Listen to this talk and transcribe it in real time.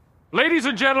Ladies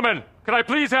and gentlemen, can I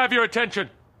please have your attention?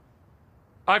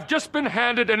 I've just been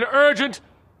handed an urgent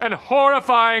and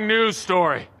horrifying news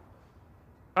story.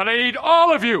 And I need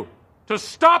all of you to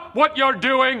stop what you're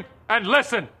doing and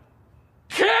listen.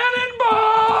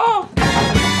 Cannonball!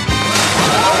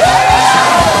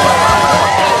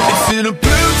 It's in a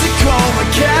blue Tacoma,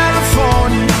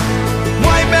 California.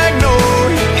 White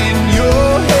magnolia in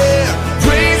your hair.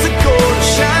 Rays of gold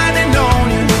shining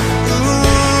on you.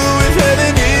 Ooh, if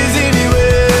heaven is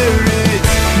anywhere,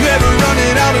 it's never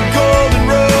running out of golden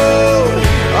road.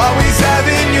 Always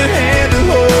having your hand to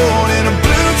hold. In a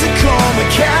blue Tacoma,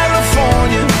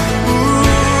 California.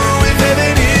 Ooh, if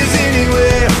heaven is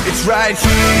anywhere, it's right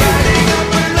here. Lighting up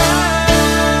the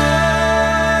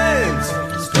lights.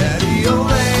 Patio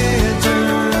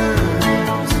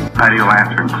lanterns. Patio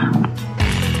lanterns.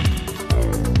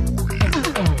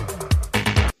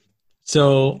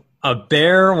 So a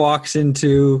bear walks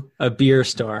into a beer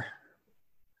store.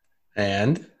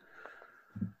 And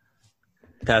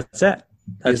That's it.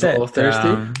 he's That's a it. little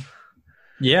thirsty.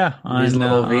 Yeah, He's a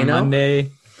little on vino? Monday.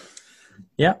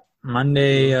 Yeah,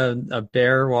 Monday, a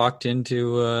bear walked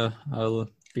into a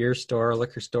beer store, a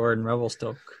liquor store in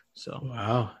Revelstoke. So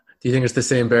Wow. Do you think it's the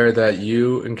same bear that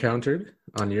you encountered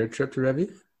on your trip to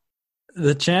Revy?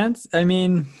 the chance, I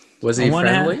mean, Was he on one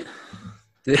friendly? hand-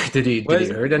 Did he Was-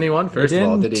 hurt anyone? First of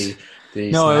all, did he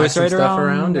No, it smash was some right stuff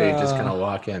around, around, or he just kind of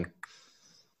walk in?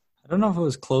 I don't know if it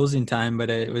was closing time, but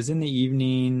it was in the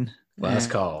evening. Last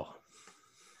and call.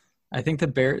 I think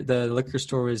the liquor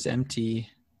store was empty,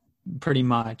 pretty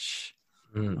much.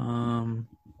 Mm.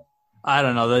 I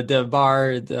don't know. The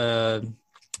bar, the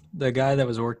guy that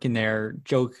was working there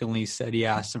jokingly said he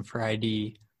asked him for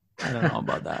ID. I don't know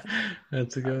about that.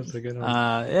 That's a good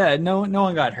one. Yeah, no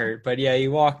one got hurt, but yeah, he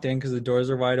walked in because the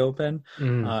doors are wide open.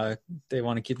 Mm. They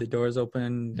want to keep the doors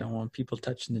open. Don't want people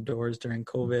touching the doors during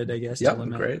COVID, I guess. to Yep,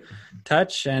 limit great.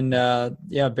 touch. And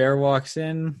yeah, bear walks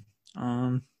in.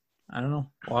 I don't know.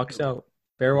 Walks out.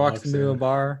 Bear walks Walks into a in.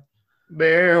 bar.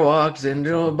 Bear walks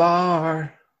into a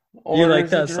bar. You like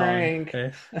orders a that song? drink.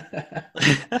 Okay.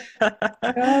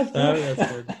 That's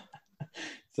That's good.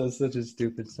 So such a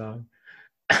stupid song.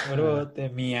 What about the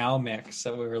Meow Mix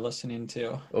that we were listening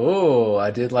to? Oh,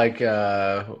 I did like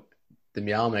the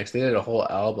Meow Mix. They did a whole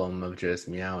album of just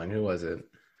meowing. Who was it?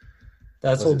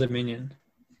 That's Was Old it- Dominion.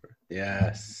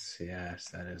 Yes,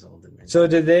 that is Old Dominion. So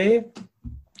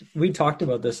we talked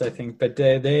about this, I think, but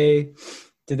did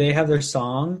they have their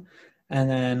song and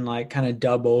then like kind of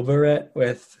dub over it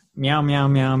with meow, meow,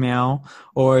 meow, meow?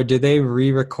 Or do they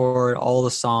re-record all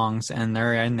the songs and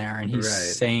they're in there and he's Right.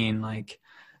 saying like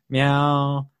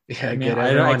meow, Yeah, meow? get I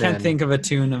everyone can't in. think of a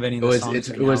tune of any of It the was songs.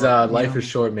 it right was now. Life Meow. is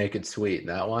Short, Make It Sweet.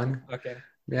 That one. Okay.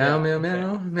 Meow Yeah, meow okay.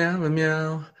 meow meow meow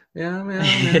meow meow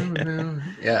meow meow.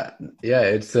 Yeah,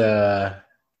 it's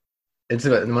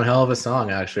one hell of a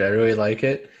song. Actually, I really like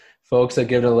it. Folks that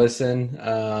give it a listen.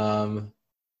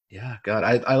 Yeah, God,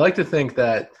 I like to think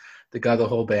that they got the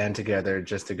whole band together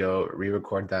just to go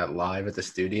re-record that live at the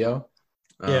studio.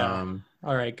 Yeah.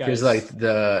 All right, guys. Because like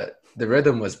the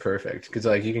rhythm was perfect. Because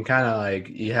like you can kind of like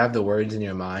you have the words in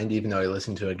your mind even though you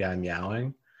listen to a guy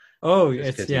meowing. Oh, Just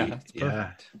it's 'cause it's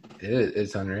yeah, perfect.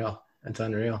 it's unreal. It's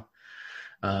unreal.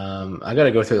 I got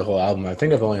to go through the whole album. I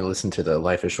think I've only listened to the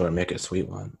Life is Short, Make It Sweet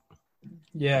one.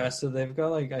 Yeah, so they've got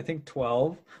like I think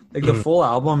 12. Like the full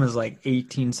album is like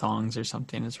 18 songs or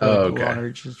something. It's really Oh, okay.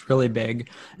 large. It's really big.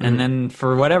 And then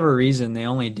for whatever reason, they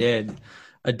only did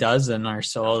a dozen or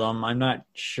so of them. I'm not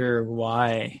sure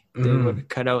why they would have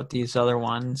cut out these other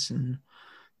ones. And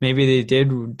maybe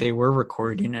they were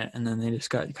recording it and then they just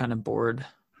got kind of bored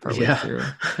partway through.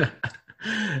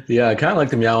 Yeah, I kind of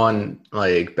like the Meow one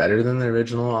like better than the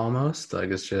original almost. Like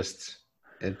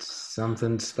it's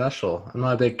something special. I'm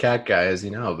not a big cat guy, as you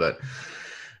know, but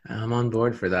I'm on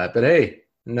board for that. But hey,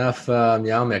 enough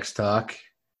Meow Mix talk.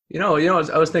 You know,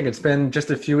 I was thinking it's been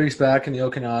just a few weeks back in the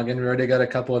Okanagan. We already got a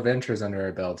couple of adventures under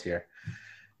our belt here.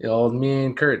 The old me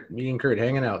and Kurt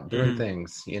hanging out, doing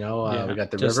things. You know, Yeah, we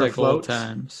got the just river like old floats.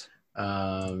 times.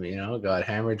 You know, got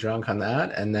hammered drunk on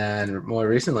that, and then more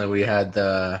recently we had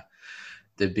the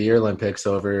beer Olympics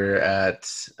over at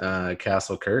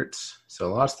Castle Kurtz.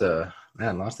 So lots to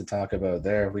talk about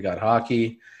there. We got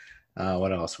hockey.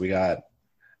 What else? We got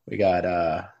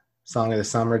Song of the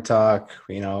Summer talk.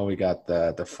 You know, we got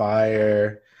the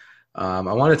fire. I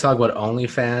want to talk about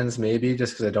OnlyFans maybe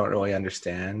just because I don't really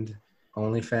understand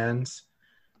OnlyFans.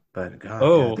 But God,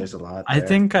 yeah, there's a lot there. I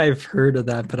think I've heard of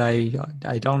that, but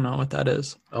I don't know what that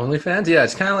is. OnlyFans? Yeah,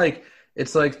 it's kind of like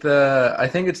I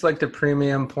think it's like the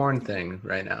premium porn thing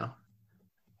right now.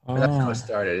 That's how it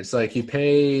started. It's like you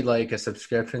pay like a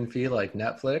subscription fee like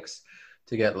Netflix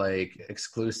to get like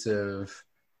exclusive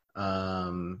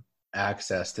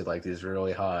access to like these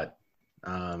really hot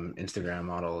Instagram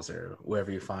models or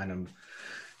wherever you find them,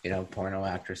 porno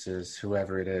actresses,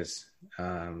 whoever it is.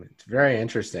 It's very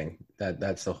interesting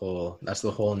that's the whole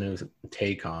new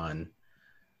take on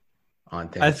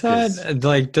things. I thought,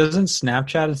 like, doesn't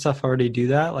Snapchat and stuff already do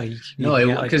that? Like,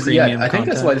 no, because I think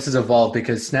that's why this has evolved,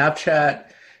 because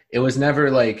Snapchat, it was never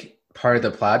like part of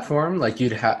the platform. Like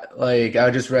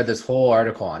I just read this whole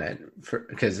article on it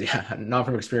because not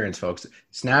from experience, folks.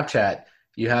 Snapchat,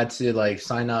 you had to like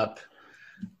sign up,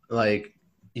 like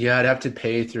you had to have to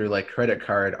pay through like credit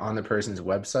card on the person's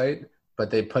website,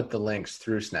 but they put the links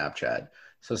through Snapchat.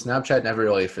 So Snapchat never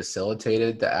really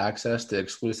facilitated the access to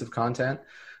exclusive content.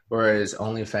 Whereas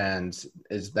OnlyFans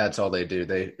that's all they do.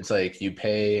 It's like you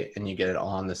pay and you get it all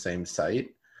on the same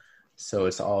site. So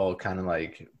it's all kind of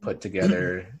like put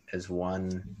together as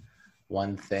one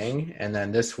thing. And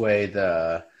then this way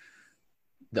the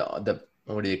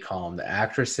what do you call them? The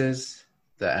actresses,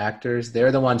 the actors,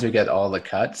 they're the ones who get all the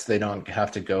cuts. They don't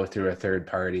have to go through a third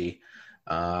party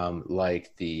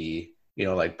like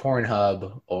like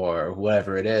Pornhub or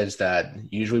whatever it is that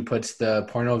usually puts the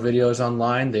porno videos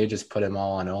online. They just put them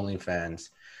all on OnlyFans.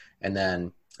 And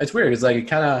then it's weird. It's like it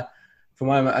kind of, from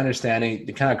what I'm understanding,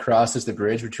 it kind of crosses the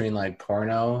bridge between like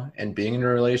porno and being in a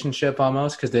relationship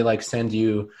almost, because they like send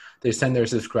their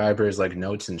subscribers like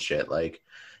notes and shit like,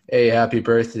 hey, happy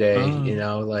birthday,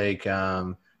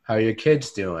 how are your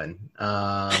kids doing?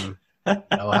 How's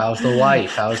the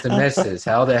wife? How's the missus?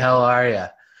 How the hell are you?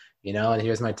 And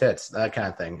here's my tits, that kind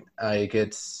of thing. Like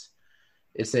it's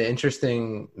an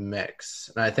interesting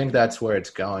mix. And I think that's where it's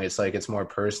going. It's like, it's more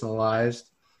personalized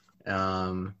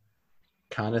kind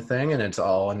of thing. And it's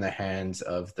all in the hands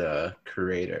of the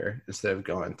creator instead of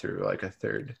going through like a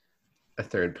third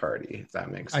party, if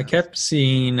that makes sense. I kept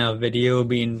seeing a video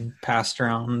being passed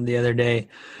around the other day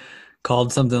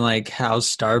called something like how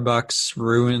Starbucks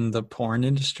ruined the porn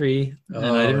industry. And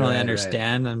I didn't really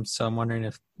understand. Right. So I'm wondering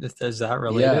if is that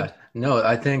related? Yeah, no,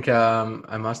 I think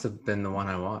I must have been the one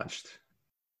I watched.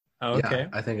 Oh, okay. Yeah,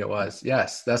 I think it was.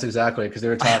 Yes, that's exactly, because they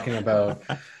were talking about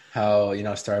how,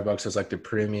 Starbucks was like the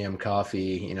premium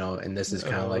coffee, and this is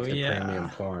kind of like the premium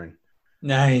porn.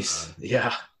 Nice.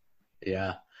 Yeah.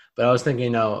 But I was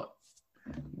thinking, not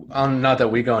that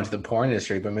we go into the porn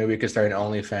industry, but maybe we could start an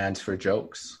OnlyFans for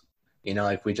jokes.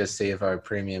 Like we just save our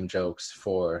premium jokes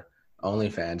for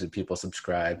OnlyFans and people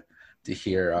subscribe to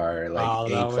hear our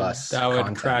like A+ that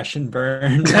would crash and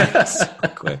burn so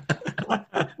quick.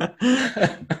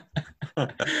 I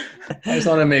just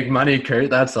want to make money, Kurt.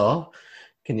 That's all.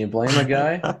 Can you blame a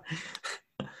guy?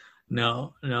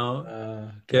 No.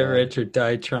 Get rich or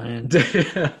die trying. Just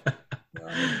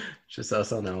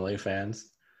us on OnlyFans.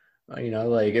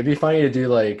 Like it'd be funny to do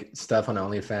like stuff on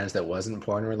OnlyFans that wasn't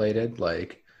porn related.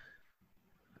 Like,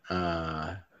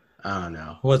 I don't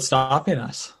know. What's stopping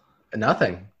us?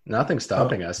 Nothing's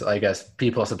stopping us. I guess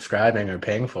people subscribing or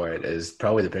paying for it is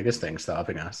probably the biggest thing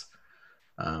stopping us.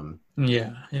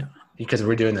 Yeah. Because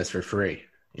we're doing this for free,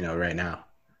 right now.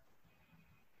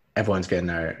 Everyone's getting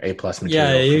our A+ material.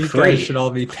 Yeah, you for free. Guys should all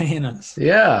be paying us.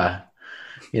 Yeah.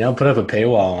 Put up a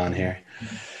paywall on here.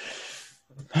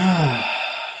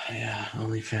 Yeah,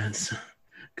 OnlyFans.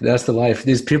 That's the life.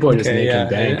 These people are just making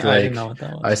bank. I didn't know what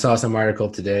that was. I saw some article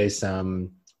today,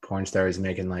 some porn stars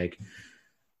making like,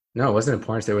 no, it wasn't a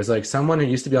porn star. It was like someone who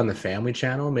used to be on the Family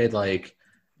Channel made like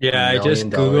I just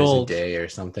Googled a day or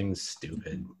something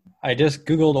stupid. I just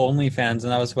Googled OnlyFans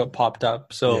and that was what popped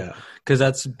up. So, because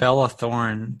that's Bella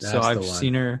Thorne. So I've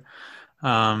seen her.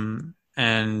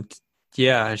 And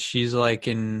yeah, she's like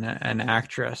an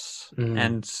actress. Mm-hmm.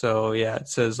 And so, it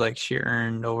says like she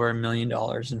earned over $1 million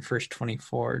in first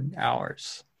 24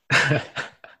 hours.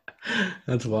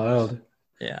 That's wild.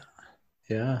 Yeah.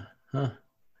 Yeah. Huh.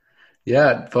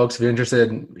 Yeah, folks, if you're interested,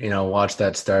 watch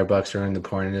that Starbucks ruining the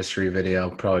porn industry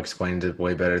video. Probably explained it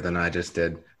way better than I just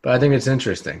did. But I think it's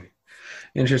interesting.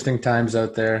 Interesting times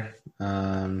out there.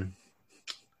 Should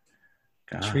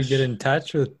we get in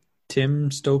touch with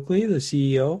Tim Stokely, the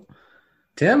CEO?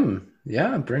 Tim,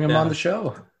 bring him on the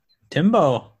show.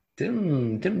 Timbo.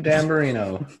 Tim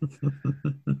Dambarino.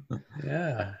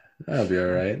 Yeah, that'll be all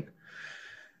right.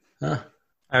 Huh.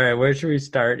 All right, where should we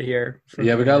start here? We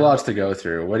got lots to go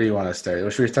through. What do you want to start?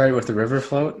 Should we start with the river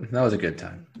float? That was a good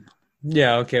time.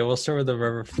 Yeah, okay, we'll start with the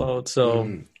river float.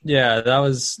 So, that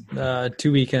was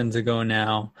 2 weekends ago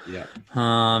now. Yeah.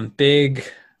 Big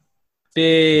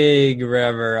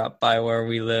river up by where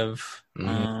we live,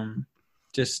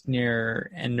 just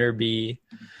near Enderby.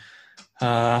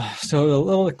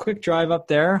 So a quick drive up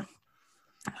there.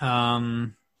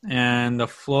 and the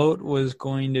float was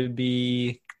going to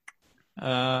be,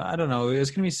 I don't know, it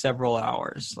was going to be several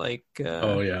hours. Like,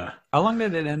 Oh yeah. how long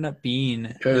did it end up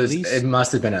being? It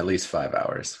must have been at least 5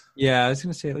 hours. Yeah, I was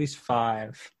going to say at least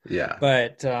 5. Yeah.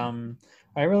 But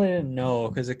I really didn't know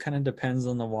because it kind of depends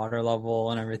on the water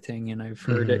level and everything. And I've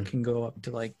heard it can go up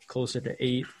to like closer to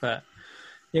 8. But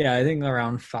yeah, I think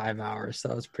around 5 hours.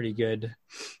 That was pretty good.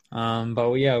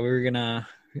 But yeah,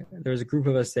 there was a group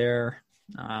of us there.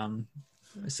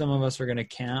 Some of us were going to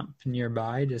camp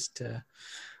nearby just to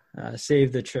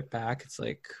save the trip back. It's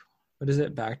like, what is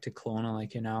it, back to Kelowna,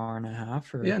 like an hour and a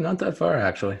half? Or... Yeah, not that far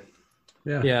actually.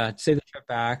 Yeah, save the trip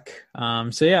back.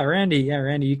 So yeah, Randy,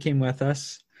 you came with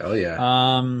us. Oh yeah.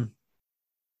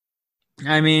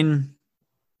 I mean,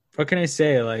 what can I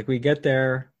say? Like, we get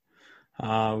there,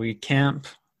 we camp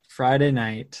Friday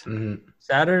night,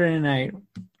 Saturday night,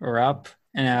 we're up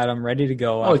and at 'em, ready to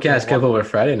go. Oh, we can't skip over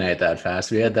Friday night that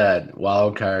fast. We had that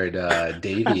wild card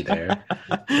Davey there,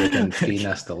 freaking feeding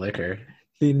us the liquor.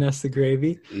 Feeding us the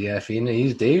gravy. Yeah,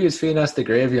 Davey was feeding us the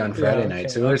gravy on Friday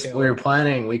night. So we were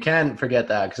planning. We can't forget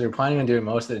that because we were planning on doing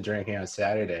most of the drinking on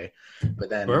Saturday, but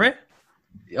then were we?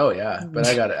 Oh yeah, but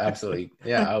I got absolutely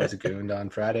I was gooned on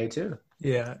Friday too.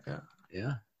 Yeah.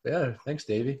 Thanks,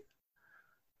 Davey.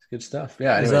 It's good stuff.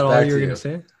 Yeah. Is anyways, that all you were gonna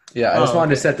say? Yeah, I just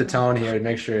wanted to set the tone here and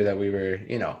make sure that we were,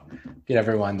 get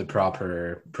everyone the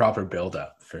proper build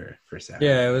up for Saturday.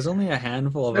 Yeah, it was only a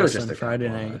handful of us on Friday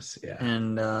night,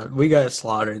 and we got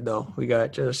slaughtered though. We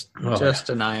got just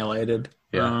annihilated.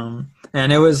 Yeah.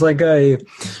 And it was like every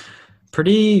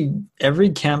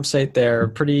campsite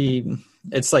there.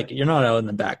 It's like you're not out in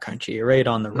the backcountry. You're right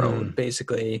on the road,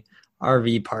 basically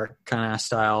RV park kind of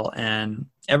style, and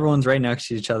everyone's right next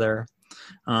to each other.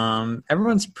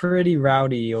 Everyone's pretty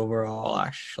rowdy overall,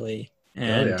 actually.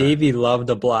 And Davey loved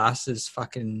to blast his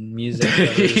fucking music.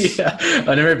 Yeah, I've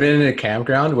never been in a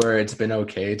campground where it's been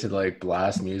okay to like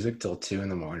blast music till 2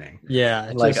 a.m.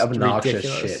 Yeah, like obnoxious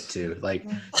ridiculous shit too. Like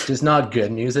just not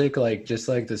good music. Like just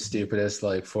like the stupidest,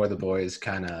 like for the boys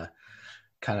kind of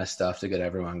stuff to get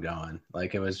everyone going.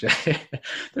 Like it was just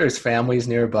there's families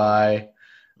nearby.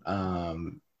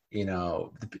 The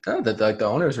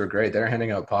owners were great. They're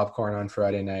handing out popcorn on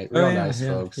Friday night. Real nice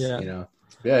folks.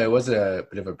 Yeah, it was a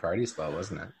bit of a party spot,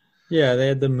 wasn't it? Yeah, they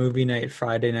had the movie night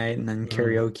Friday night and then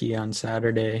karaoke on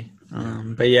Saturday.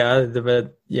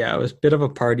 It was a bit of a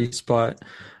party spot.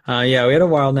 We had a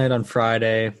wild night on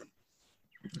Friday.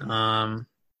 I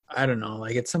don't know.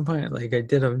 Like at some point, like I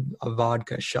did a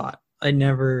vodka shot. I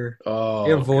never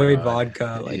avoid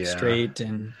vodka straight,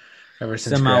 and ever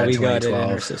since somehow we got it in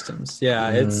our systems.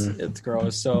 Yeah, it's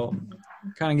gross. So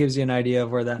kind of gives you an idea of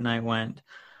where that night went.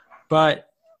 But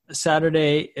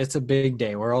Saturday, it's a big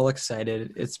day. We're all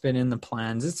excited. It's been in the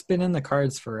plans. It's been in the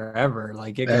cards forever.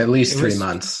 Like at least 3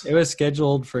 months. It was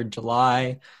scheduled for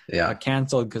July. Yeah,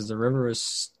 canceled because the river was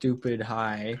stupid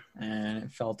high and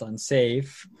it felt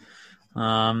unsafe.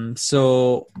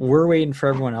 So we're waiting for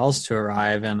everyone else to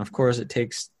arrive, and of course it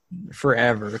takes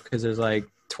forever because there's like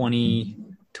 20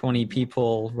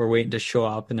 people were waiting to show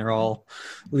up, and they're all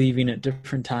leaving at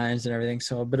different times and everything.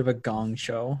 So a bit of a gong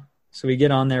show. So we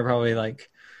get on there probably like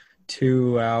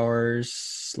 2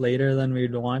 hours later than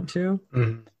we'd want to.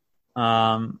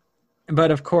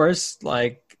 But of course,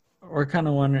 like we're kind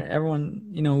of wondering,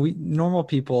 everyone, we normal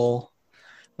people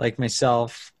like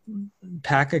myself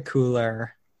pack a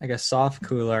cooler, like a soft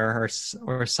cooler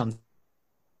or something.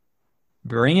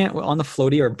 Bring it on the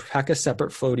floaty or pack a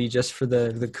separate floaty just for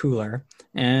the cooler.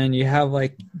 And you have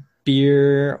like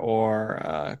beer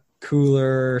or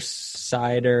cooler,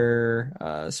 cider,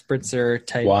 spritzer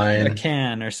type wine, a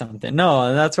can or something.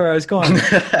 No, that's where I was going.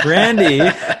 Randy,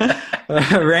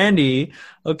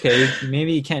 okay,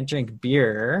 maybe he can't drink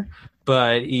beer,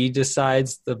 but he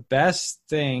decides the best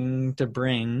thing to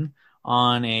bring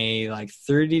on a like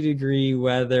 30-degree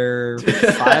weather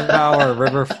 5-hour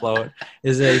river float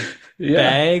is a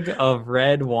bag of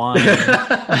red wine.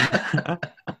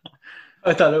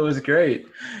 I thought it was great.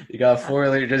 You got 4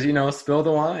 liters, just spill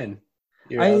the wine.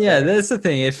 That's the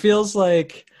thing. It feels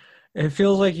like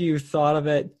you thought of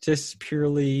it just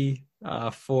purely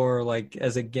for like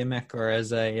as a gimmick or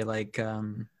as a like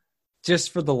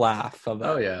just for the laugh of it.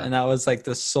 Oh yeah. And that was like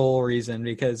the sole reason,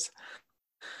 because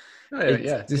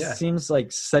it seems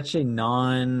like such a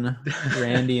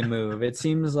non-Randy move. It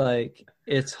seems like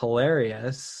it's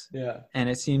hilarious. Yeah. And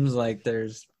it seems like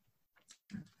there's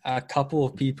a couple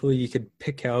of people you could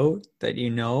pick out that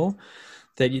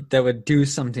that would do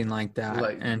something like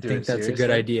that and think that's a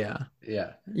good idea.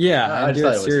 Yeah. Yeah, and do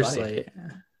it seriously.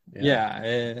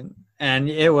 Yeah. And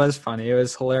it was funny. It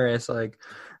was hilarious. Like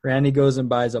Randy goes and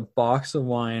buys a box of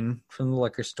wine from the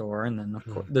liquor store, and then of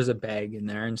course there's a bag in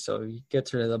there, and so he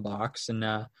gets rid of the box, and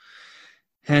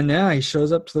yeah, he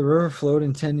shows up to the river float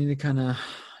intending to kind of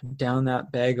down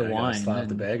that bag of wine. Slap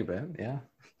the bag a bit, yeah.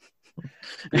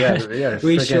 Yeah.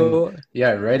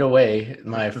 Right away.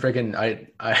 My friggin'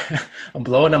 I'm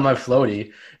blowing on my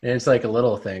floaty, and it's like a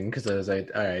little thing because I was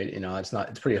like, all right,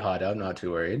 it's pretty hot out, not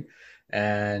too worried,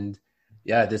 and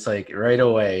yeah, this like right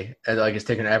away, and like it's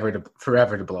taken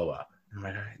forever to blow up. I'm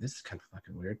like, all right, this is kind of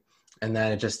fucking weird, and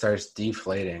then it just starts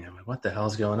deflating. I'm like, what the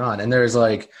hell's going on? And there's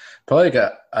like probably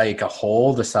like a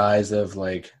hole the size of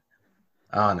like,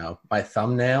 I don't know, my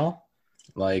thumbnail,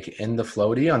 like in the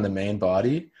floaty on the main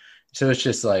body. So it's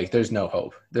just like, there's no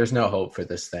hope. There's no hope for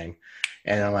this thing.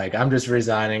 And I'm like, I'm just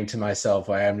resigning to myself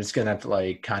where I'm just going to have to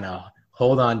like kind of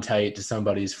hold on tight to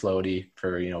somebody's floaty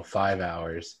for, 5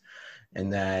 hours.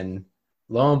 And then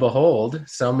lo and behold,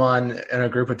 someone in a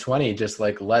group of 20 just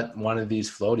like let one of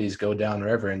these floaties go down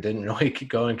river and didn't really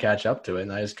go and catch up to it.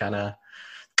 And I just kind of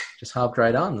just hopped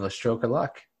right on the stroke of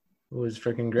luck. It was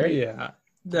freaking great. Yeah.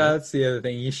 That's the other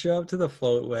thing. You show up to the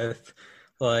float with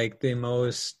like the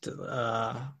most,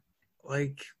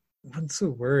 like, what's the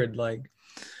word? Like,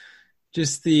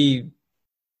 just the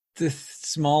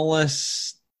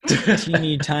smallest,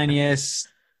 teeny tiniest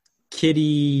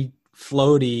kitty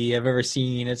floaty I've ever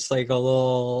seen. It's like a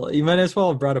little, you might as well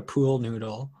have brought a pool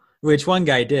noodle, which one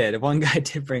guy did. One guy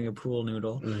did bring a pool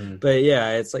noodle. Mm-hmm. But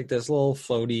yeah, it's like this little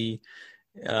floaty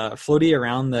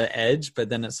around the edge, but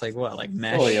then it's like what, like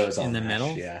mesh in the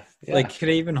middle? Yeah. Like, could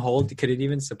it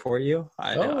even support you?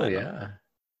 I don't know.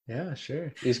 Yeah,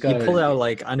 sure. You pulled out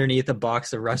like underneath a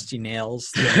box of rusty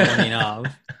nails the morning of.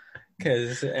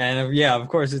 Of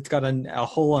course, it's got a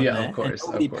hole in it. Of course.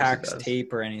 Nobody packs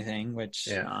tape or anything, which,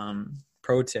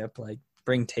 pro tip, like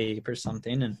bring tape or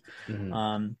something.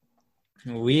 And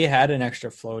we had an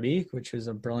extra floaty, which was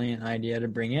a brilliant idea to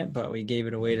bring it, but we gave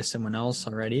it away to someone else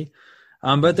already.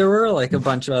 But there were like a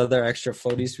bunch of other extra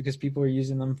floaties because people were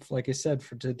using them, like I said,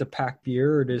 to pack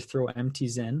beer or to throw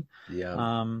empties in.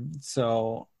 Yeah.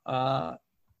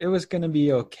 It was going to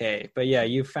be okay. But yeah,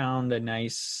 you found a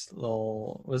nice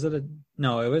little,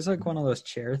 it was like one of those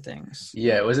chair things.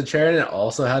 Yeah, it was a chair and it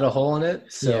also had a hole in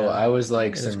it. So I was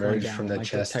like submerged from the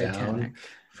chest down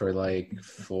for like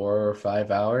 4 or 5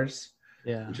 hours.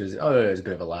 Yeah. Which was, it was a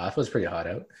bit of a laugh. It was pretty hot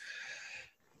out.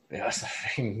 Yeah,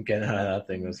 getting out of that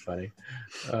thing was funny.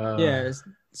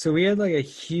 So we had like a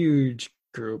huge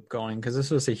group going because this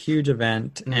was a huge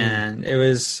event, and it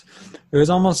was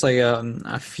almost like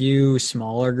a few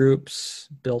smaller groups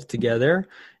built together.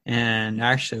 And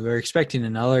actually, we were expecting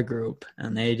another group,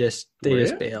 and they just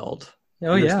bailed.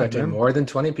 Oh, you expecting more than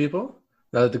 20 people?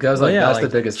 Because that's the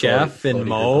biggest. Jeff and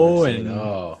Mo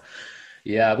and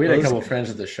yeah, we had a couple of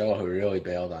friends at the show who really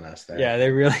bailed on us there. Yeah,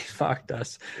 they really fucked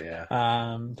us. Yeah.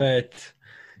 But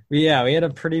we had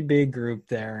a pretty big group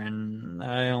there, and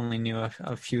I only knew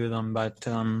a few of them. But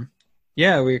we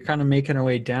were kind of making our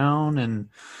way down, and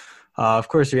of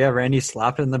course, we have Randy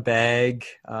slapped in the bag.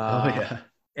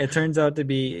 It turns out to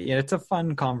be, it's a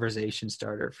fun conversation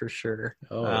starter for sure.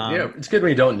 It's good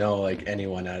when you don't know like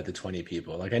anyone out of the 20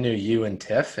 people. Like I knew you and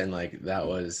Tiff, and like that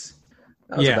was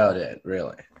about it,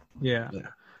 really. Yeah.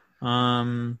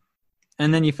 And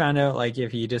then you found out like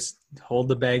if you just hold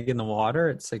the bag in the water,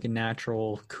 it's like a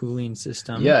natural cooling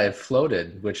system. Yeah, it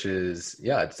floated, which is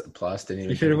it's a plus. Didn't even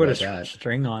you should have put a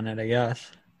string on it, I guess.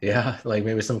 Yeah, like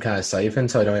maybe some kind of siphon,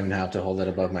 so I don't even have to hold it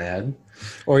above my head.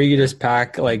 Or you could just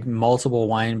pack like multiple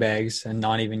wine bags and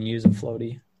not even use a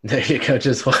floaty. There you go.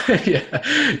 Just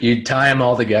you tie them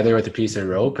all together with a piece of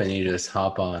rope, and you just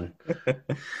hop on.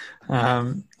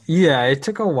 It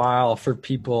took a while for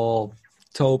people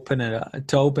to open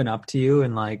up to you,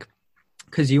 and like,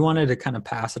 because you wanted to kind of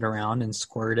pass it around and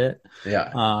squirt it.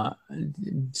 Yeah.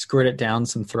 Squirt it down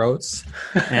some throats,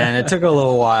 and it took a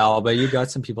little while, but you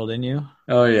got some people, didn't you?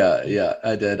 Oh yeah,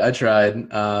 I did. I tried.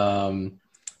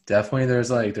 Definitely,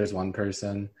 there's one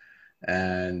person,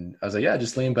 and I was like,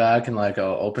 just lean back and like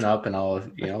I'll open up and I'll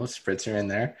spritz her in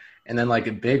there, and then like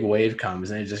a big wave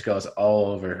comes and it just goes all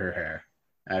over her hair.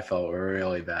 I felt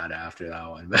really bad after that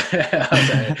one, but I was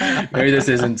like, maybe this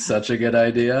isn't such a good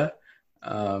idea.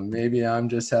 Maybe I'm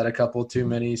just had a couple too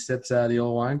many sips out of the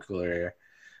old wine cooler here.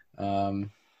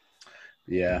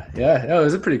 It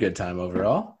was a pretty good time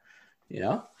overall.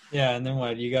 Yeah, and then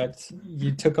what?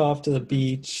 You took off to the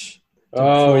beach.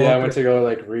 I went to go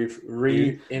like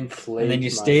re-inflate. And then you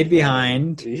stayed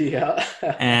behind. Yeah.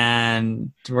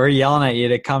 And we're yelling at you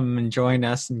to come and join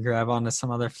us and grab onto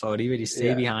some other floaty, but you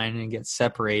stay behind and get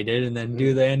separated and then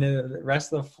do the end of the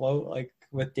rest of the float like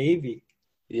with Davey.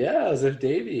 Yeah, as if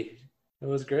Davey. It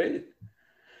was great.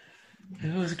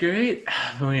 It was great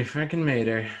when we freaking made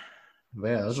her. But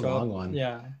yeah, that was a Show up- long one.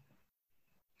 Yeah.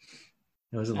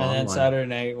 It was a And long then one. Saturday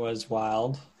night was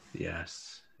wild.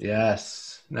 Yes.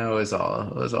 No, it was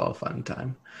all a fun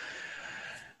time.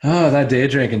 Oh, that day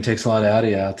drinking takes a lot out of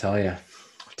you, I'll tell you.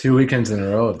 2 weekends in a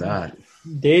row of that.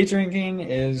 Day drinking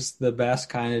is the best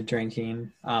kind of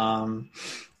drinking.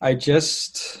 I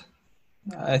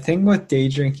think with day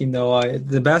drinking though,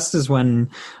 the best is when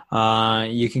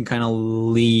you can kind of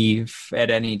leave at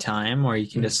any time, or you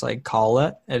can just like call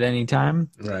it at any time.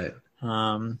 Right.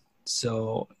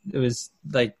 So it was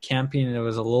like camping, and it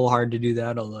was a little hard to do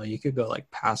that, although you could go like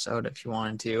pass out if you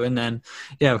wanted to. And then,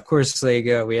 yeah, of course, like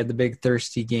we had the big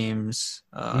Thirsty Games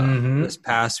this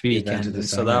past weekend, of the and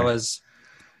so summer.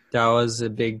 that was a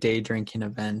big day drinking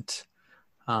event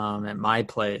at my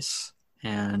place.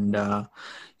 And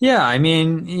yeah, I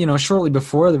mean, you know, shortly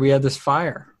before that, we had this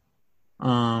fire.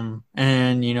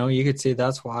 And you know, you could say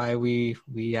that's why we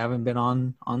haven't been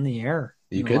on the air.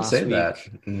 You in the could last say week. that.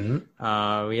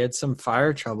 Mm-hmm. We had some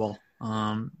fire trouble.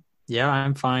 Yeah,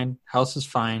 I'm fine. House is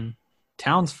fine.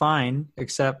 Town's fine,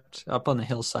 except up on the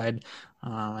hillside.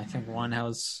 I think one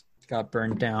house got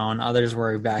burned down. Others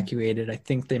were evacuated. I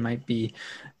think they might be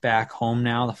back home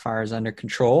now. The fire's under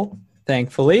control,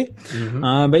 thankfully.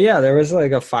 Mm-hmm. But yeah, there was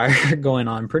like a fire going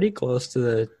on pretty close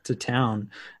to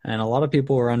town, and a lot of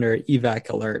people were under evac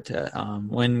alert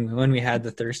when we had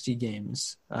the Thirsty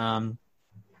Games.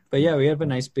 But yeah, we have a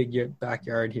nice big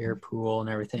backyard here, pool and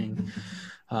everything.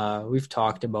 We've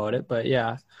talked about it, but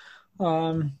yeah,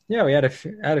 we had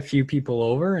a few people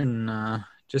over, and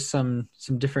just some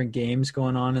different games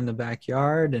going on in the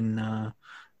backyard, and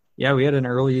yeah, we had an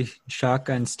early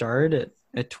shotgun start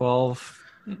at 12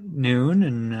 noon,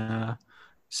 and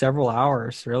several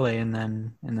hours really, and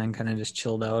then kind of just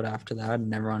chilled out after that,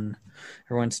 and everyone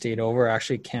stayed over.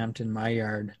 Actually camped in my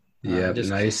yard. Yeah,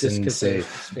 nice and 'cause there's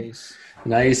safe. space.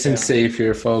 Nice and safe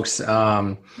here, folks.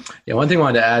 Yeah, one thing I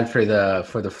wanted to add for the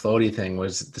floaty thing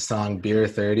was the song "Beer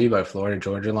 30" by Florida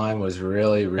Georgia Line was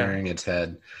really rearing its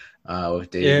head with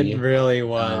Davey. It really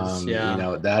was. Yeah. You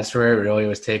know, that's where it really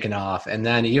was taking off. And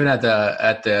then even at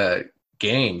the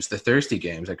games, the Thirsty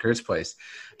Games at Kurt's place,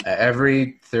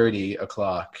 every 30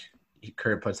 o'clock,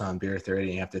 Kurt puts on Beer 30,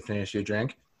 and you have to finish your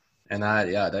drink. And that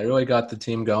really got the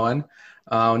team going.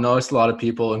 Noticed a lot of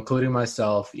people, including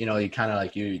myself, you know, you kind of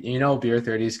like, you know, Beer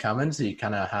 30 is coming, so you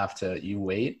kind of have to, you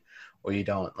wait, or you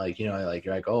don't, like, you know, like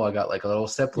you're like, oh, I got like a little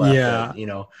sip left, Yeah. at, you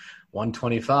know,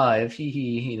 125,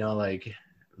 you know, like,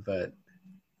 but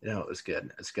you know, it was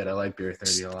good. It's good. I like Beer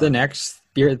 30 a lot. The next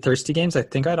Beer Thirsty Games, I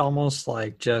think I'd almost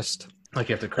like just like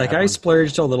you have to grab like I one.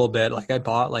 splurged a little bit. Like I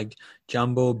bought like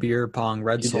jumbo beer pong,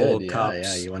 red You solo did, cups,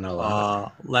 yeah, you went a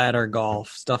lot. ladder golf,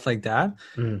 stuff like that.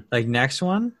 Mm. Like next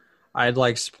one, I'd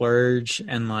like splurge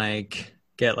and like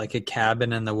get like a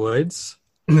cabin in the woods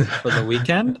for the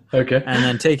weekend, Okay. and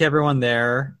then take everyone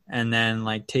there, and then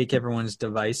like take everyone's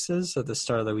devices at the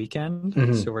start of the weekend,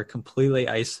 Mhm. so we're completely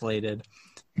isolated.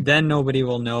 Then nobody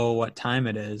will know what time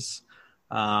it is.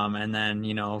 And then,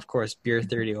 you know, of course, Beer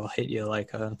 30 will hit you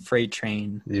like a freight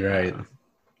train. You're right.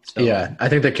 So, Yeah, I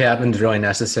think the cabin's really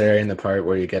necessary in the part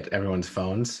where you get everyone's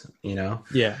phones, you know?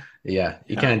 Yeah. Yeah,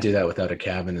 you Yeah. can't do that without a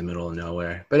cabin in the middle of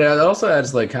nowhere. But it also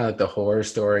adds like kind of like the horror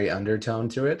story undertone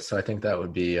to it. So I think that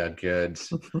would be a good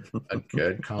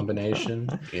combination,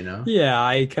 you know? Yeah.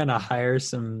 I kind of hire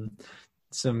some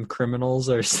criminals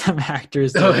or some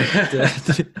actors Oh,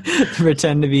 to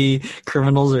pretend to be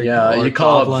criminals or Yeah, or you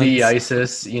call up goblins. the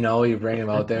ISIS, you know, you bring him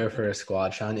out there for a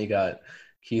squad hunt. You got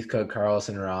Keith Cook,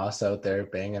 Carlson Ross out there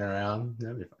banging around.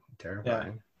 That'd be fucking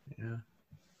terrifying. Yeah.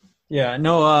 Yeah,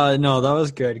 no, that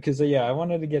was good because yeah, I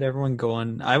wanted to get everyone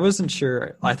going. I wasn't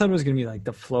sure. I thought it was gonna be like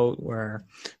the float where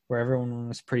everyone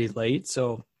was pretty late.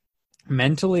 So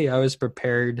mentally, I was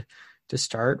prepared to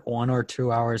start 1 or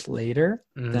 2 hours later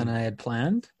than I had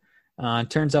planned. It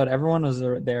turns out everyone was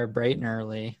there bright and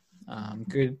early.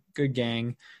 Good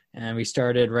gang, and we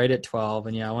started right at 12.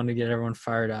 And yeah, I wanted to get everyone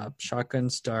fired up. Shotgun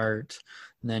start,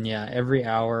 and then yeah, every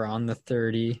hour on the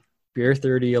 30 Beer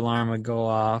 30 alarm would go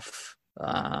off.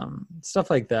 Stuff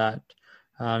like that.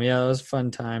 Yeah, it was a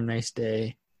fun time. Nice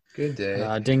day. Good day.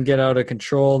 Didn't get out of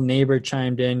control. Neighbor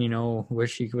chimed in, you know,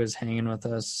 wish he was hanging with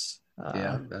us.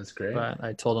 Yeah, that's great. But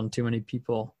I told him too many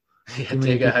people. Yeah, too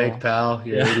many take a people. hike, pal.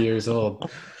 You're Yeah. 80 years old.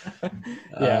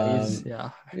 Yeah,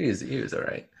 He was all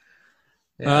right.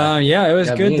 yeah, it was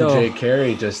Yeah, good me and though. Jay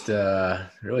Carey just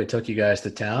really took you guys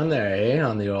to town there, eh?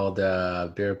 On the old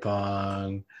beer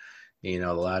pong, you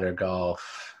know, ladder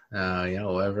golf, you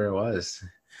know, whatever it was.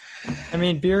 I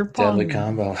mean, beer Deadly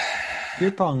pong. combo.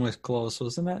 Beer pong was close,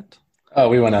 wasn't it? Oh,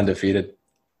 we went undefeated.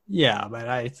 Yeah, but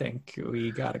I think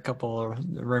we got a couple of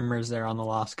rumors there on the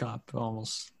Lost Cup.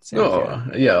 Almost. Oh,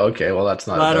 yeah, okay. Well, that's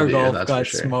not a Ladder W, golf that's got for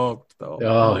sure. smoked though.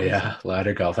 Oh, yeah,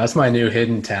 ladder golf. That's my new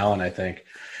hidden talent, I think.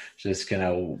 Just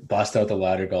gonna bust out the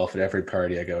ladder golf at every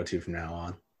party I go to from now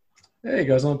on. Hey, you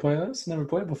guys want to play this? Never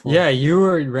played before. Yeah,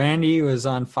 Randy was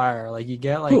on fire. Like you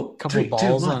get like a couple 3, 2,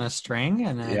 balls 1. on a string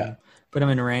and then Yeah. put them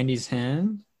in Randy's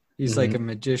hand. He's like a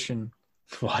magician.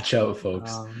 Watch out,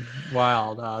 folks.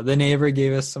 Wild. The neighbor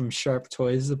gave us some sharp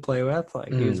toys to play with.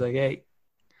 Like he was like, hey,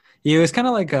 he was kind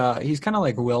of like he's kind of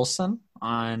like Wilson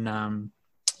on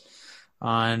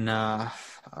That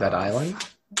island?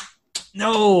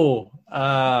 No,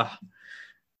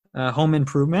 Home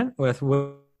Improvement with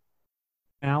Will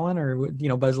Allen or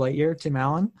Buzz Lightyear, Tim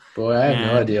Allen. Boy, I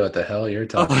have no idea what the hell you're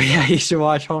talking Oh yeah, you should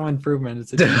watch Home Improvement.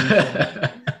 It's a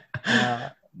TV show.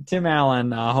 Tim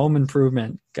Allen, Home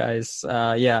Improvement, guys.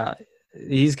 Yeah,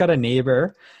 he's got a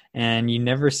neighbor, and you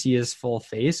never see his full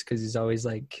face because he's always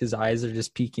like his eyes are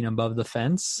just peeking above the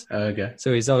fence. Okay.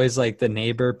 So he's always like the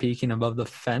neighbor peeking above the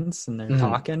fence, and they're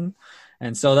talking.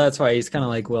 And so that's why he's kind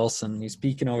of like Wilson. He's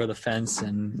peeking over the fence,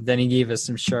 and then he gave us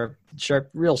some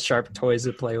real sharp toys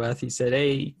to play with. He said,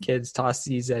 hey, kids, toss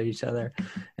these at each other.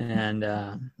 And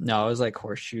no, it was like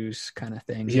horseshoes kind of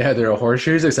thing. Yeah, they're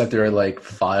horseshoes, except they're like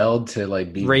filed to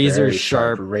like be razor very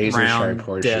sharp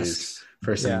horseshoes discs.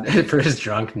 for his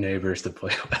drunk neighbors to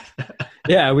play with.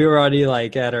 Yeah, we were already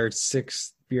like at our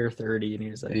 6th beer 30, and he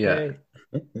was like, Yeah.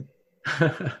 hey,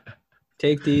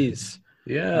 take these.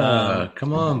 Yeah,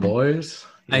 come on, boys.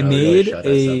 I made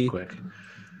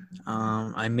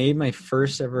I made my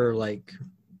first ever like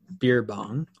beer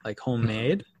bong, like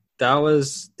homemade.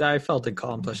 I felt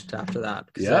accomplished after that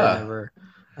because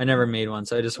I never made one.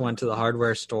 So I just went to the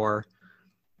hardware store,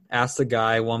 asked the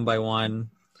guy one by one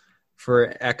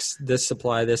for this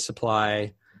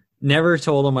supply. Never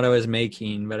told him what I was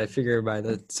making, but I figured by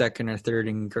the second or third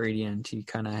ingredient, he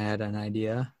kind of had an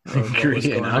idea.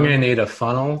 Ingredient. I'm going to need a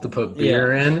funnel to put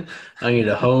beer in. I need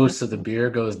a hose so the beer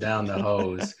goes down the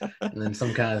hose, and then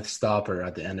some kind of stopper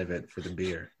at the end of it for the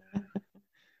beer.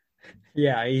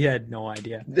 Yeah, he had no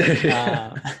idea.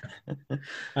 Yeah,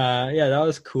 that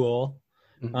was cool.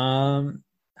 I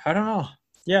don't know.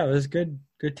 Yeah, it was good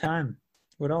time.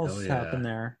 What else happened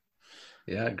there?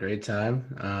 Yeah, great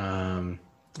time.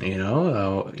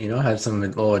 Had some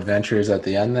little adventures at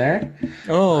the end there.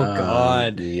 Oh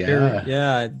God.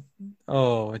 Yeah.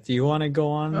 Oh, do you want to go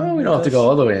on? Oh, we don't have to go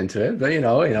all the way into it, but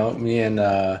me and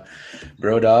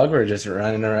Bro Dog were just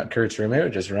running around. Kurt's roommate, we're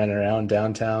just running around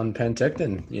downtown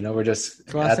Penticton. We're just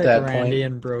classic at that Randy point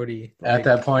and Brody. At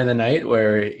that point in the night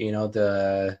where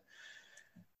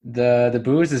the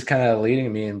booze is kind of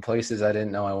leading me in places I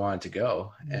didn't know I wanted to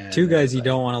go. And two guys you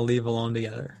don't want to leave alone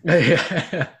together.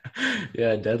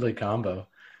 Yeah, deadly combo.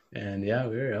 And yeah,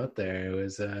 we were out there. It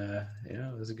was it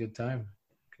was a good time.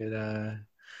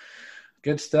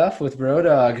 Good stuff with Bro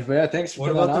Dog. But yeah, thanks for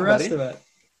coming on, buddy. What about the rest of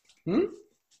it?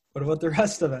 What about the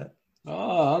rest of it?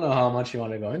 Oh, I don't know how much you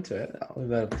want to go into it. I'll leave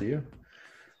that up to you.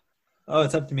 Oh,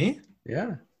 it's up to me?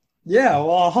 Yeah. Yeah,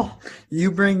 well,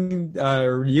 you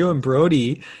and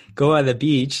Brody go at the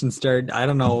beach and start, I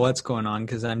don't know what's going on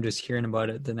because I'm just hearing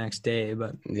about it the next day,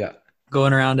 but yeah,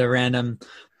 going around to random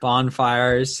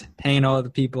bonfires, hanging out with the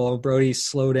people, Brody's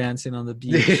slow dancing on the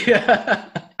beach. Yeah.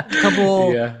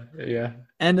 Couple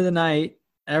end of the night,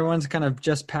 everyone's kind of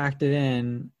just packed it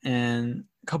in, and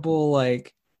a couple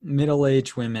like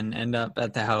middle-aged women end up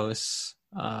at the house,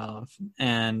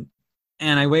 and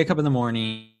I wake up in the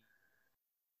morning.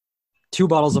 2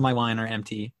 bottles of my wine are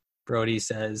empty. Brody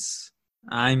says,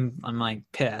 I'm like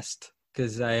pissed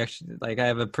because I actually I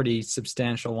have a pretty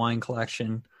substantial wine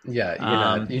collection.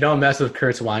 Yeah, you don't mess with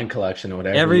Kurt's wine collection or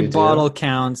whatever. Every bottle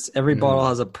counts. Every bottle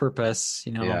has a purpose.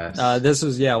 Yes. This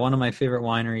was one of my favorite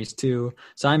wineries too.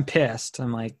 So I'm pissed.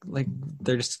 I'm like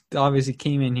they just obviously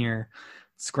came in here,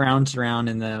 scrounged around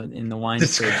in the wine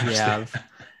fridge we have,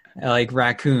 like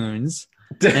raccoons,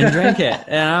 and drank it.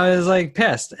 And I was like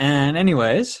pissed. And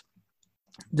anyways.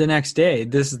 The next day,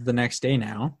 this is the next day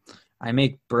now, I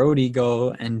make Brody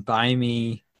go and buy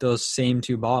me those same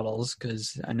 2 bottles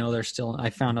because I know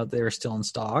I found out they were still in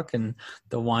stock, and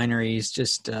the winery's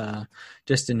just in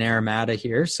Naramata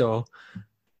here. So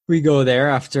we go there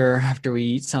after we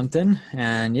eat something,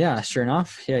 and yeah, sure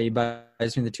enough, he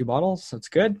buys me the 2 bottles. So it's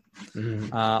good.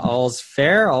 Mm-hmm. All's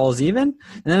fair, all's even.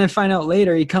 And then I find out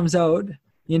later he comes out,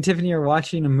 he and Tiffany are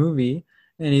watching a movie,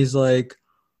 and he's like,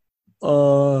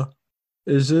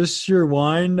 is this your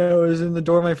wine that was in the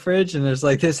door of my fridge? And there's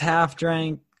like this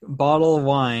half-drank bottle of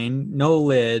wine, no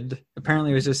lid.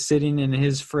 Apparently it was just sitting in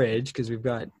his fridge because we've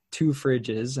got 2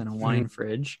 fridges and a wine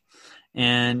fridge.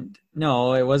 And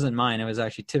no, it wasn't mine. It was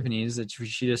actually Tiffany's that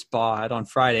she just bought on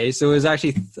Friday. So it was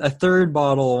actually a third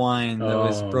bottle of wine that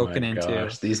was broken into.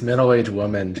 These middle-aged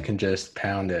women can just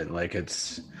pound it like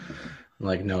it's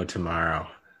like no tomorrow.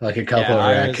 Like a couple of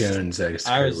raccoons.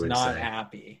 I was not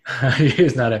happy. He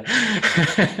was not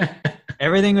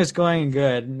Everything was going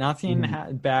good. Nothing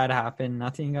bad happened.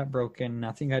 Nothing got broken.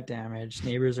 Nothing got damaged.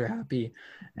 Neighbors are happy.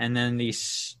 And then these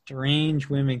strange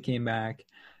women came back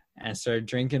and started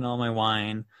drinking all my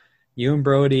wine. You and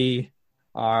Brody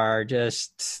are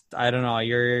just, I don't know,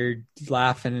 you're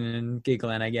laughing and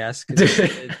giggling, I guess,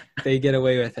 because they get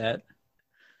away with it.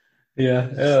 Yeah,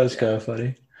 it was kind of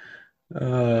funny.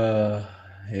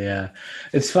 Yeah,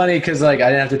 it's funny because like I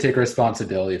didn't have to take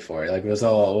responsibility for it. Like it was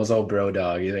all bro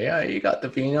dog. He's like, yeah, you got the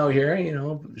Pinot here,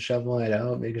 shoveling it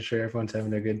out, making sure everyone's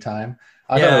having a good time.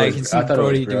 I thought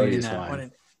Brody doing that. What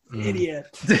an idiot!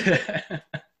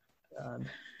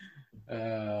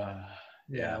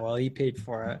 Yeah. Well, he paid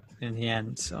for it in the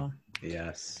end. So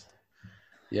yes,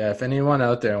 yeah. If anyone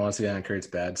out there wants to get on Kurt's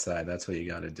bad side, that's what you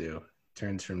got to do.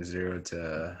 Turns from 0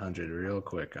 to 100 real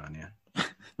quick on you.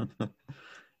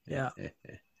 Yeah.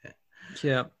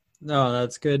 Yeah. No,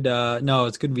 that's good. No,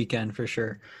 it's a good weekend for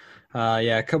sure.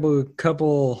 A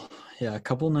couple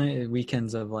night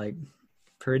weekends of like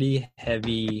pretty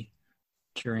heavy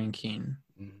drinking.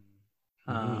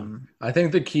 I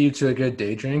think the key to a good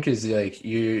day drink is like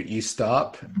you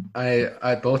stop.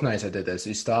 I both nights I did this.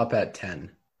 You stop at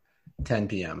 10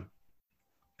 p.m.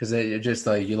 because it just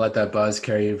like you let that buzz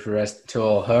carry you for the rest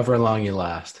till however long you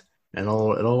last, and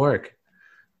it'll work.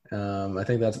 I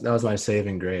think that was my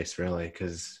saving grace, really,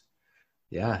 because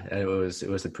it was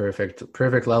the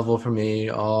perfect level for me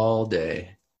all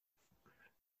day.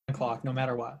 10 o'clock, no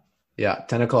matter what. Yeah,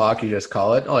 10 o'clock, you just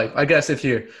call it. Like I guess if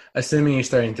you're assuming you're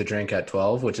starting to drink at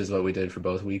 12, which is what we did for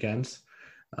both weekends.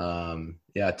 10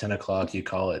 o'clock, you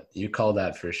call it. You call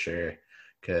that for sure,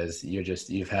 because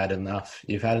you've had enough.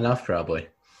 You've had enough probably.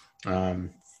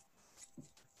 Because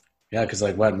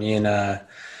like what me and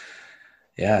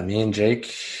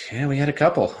Jake, we had a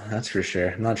couple, that's for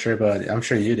sure. I'm not sure about, I'm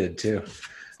sure you did too.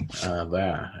 But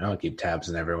I don't keep tabs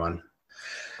on everyone.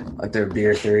 Like their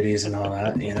beer 30s and all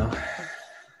that,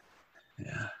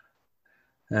 Yeah.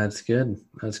 That's good.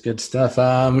 That's good stuff.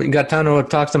 You got time to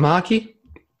talk some hockey?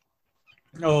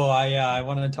 Oh, I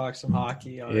want to talk some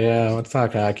hockey. Yeah, let's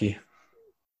talk hockey.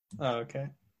 Oh, okay.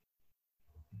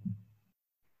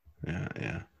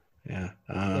 Yeah.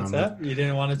 What's that? You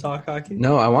didn't want to talk hockey?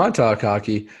 No, I want to talk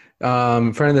hockey.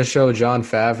 Friend of the show, John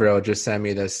Favreau, just sent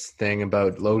me this thing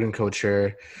about Logan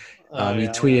Couture. He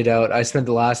tweeted out, I spent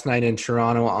the last night in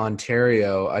Toronto,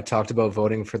 Ontario. I talked about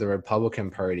voting for the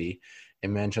Republican Party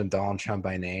and mentioned Donald Trump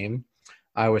by name.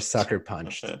 I was sucker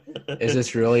punched. Is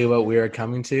this really what we are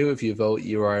coming to? If you vote,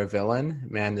 you are a villain.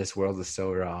 Man, this world is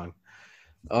so wrong.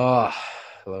 Oh,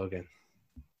 Logan.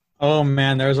 Oh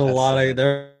man, there's a lot of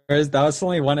that was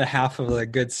only one and a half of the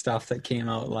good stuff that came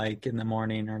out like in the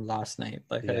morning or last night.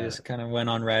 Like I just kind of went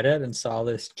on Reddit and saw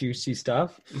this juicy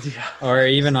stuff. Yeah. Or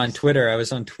even on Twitter. I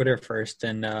was on Twitter first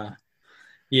and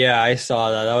I saw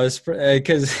that. That was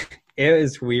because it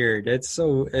was weird. It's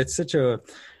a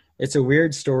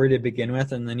weird story to begin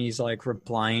with, and then he's like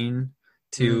replying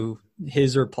to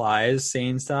his replies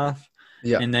saying stuff.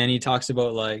 Yeah. And then he talks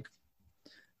about like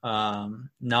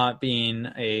not being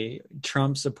a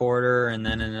Trump supporter, and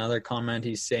then in another comment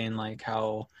he's saying like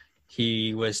how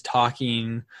he was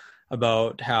talking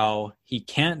about how he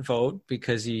can't vote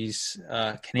because he's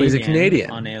Canadian, he's a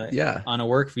Canadian on a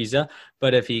work visa,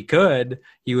 but if he could,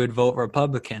 he would vote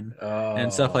Republican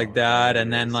and stuff like that.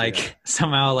 And then like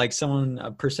somehow like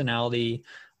female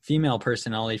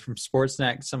personality from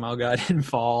Sportsnet somehow got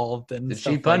involved and did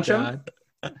stuff she punch like him? That.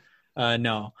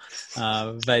 No,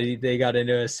 but they got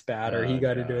into a spat, or he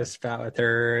got into a spat with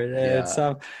her and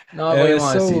stuff. No, but you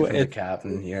want to see from the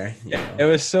captain here. It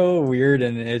was so weird,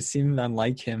 and it seemed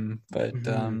unlike him. But it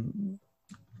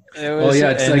was.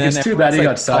 It's too bad he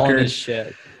got suckered.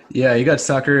 Shit. Yeah, he got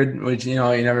suckered, which you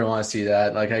never want to see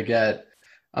that. Like I get,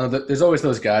 there's always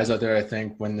those guys out there. I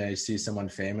think when they see someone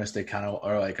famous, they kind of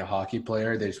are like a hockey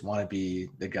player. They just want to be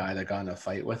the guy that got in a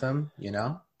fight with him.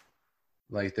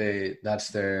 Like that's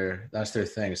their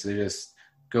thing. So they just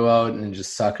go out and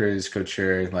just suckers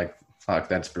Couture. Like, fuck,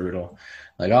 that's brutal.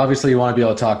 Like, obviously you want to be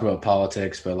able to talk about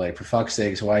politics, but like, for fuck's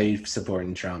sakes, why are you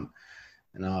supporting Trump?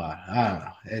 And I don't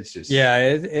know. It's just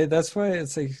that's why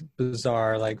it's like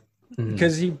bizarre. Like,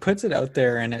 because he puts it out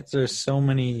there, and there's so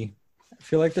many. I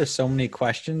feel like there's so many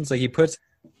questions. Like he puts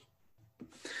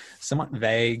somewhat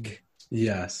vague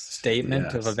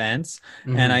statement of events,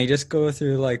 and I just go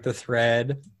through like the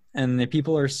thread. and the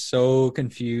people are so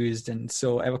confused, and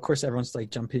so of course everyone's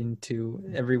like jumping to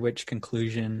every which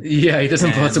conclusion. Yeah, he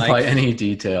doesn't And, supply like- any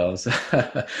details.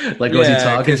 Like, was he Yeah,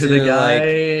 talking 'cause to the they're guy,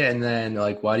 like- and then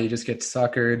like, why do you just get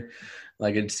suckered?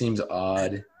 Like, it seems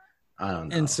odd. I don't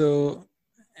know. And so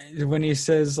when he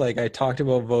says like I talked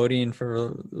about voting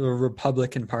for the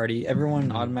Republican Party,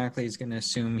 everyone automatically is going to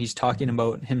assume he's talking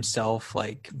about himself,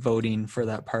 like voting for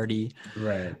that party.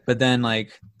 Right. But then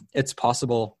like it's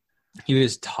possible he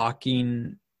was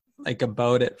talking like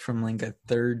about it from like a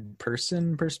third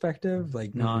person perspective,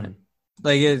 like not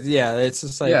like it's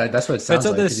just like Yeah, that's what it sounds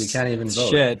all like, because you can't even vote.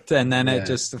 shit, and then Yeah. it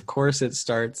just of course it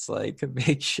starts like a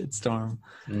big shitstorm.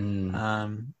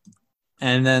 Mm.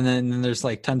 And then there's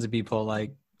like tons of people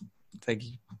like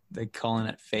calling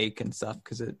it fake and stuff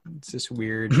because it's just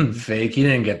weird. Fake. He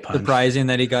didn't get punched. Surprising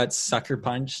that he got sucker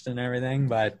punched and everything,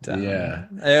 but Yeah.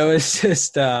 it was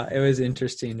just it was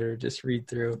interesting to just read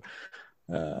through.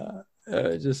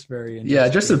 Just very interesting. Yeah,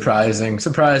 just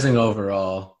surprising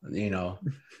overall. You know,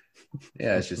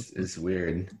 yeah, it's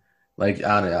weird. Like,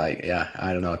 I don't know,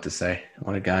 I don't know what to say.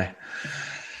 What a guy.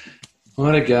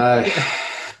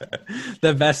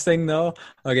 The best thing though,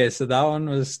 okay, so that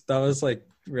was like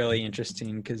really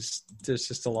interesting because there's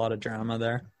just a lot of drama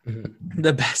there.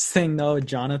 The best thing though,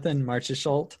 Jonathan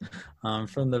Marchessault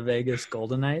from the Vegas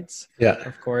Golden Knights. Yeah.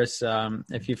 Of course,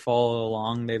 if you follow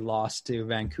along, they lost to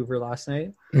Vancouver last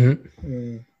night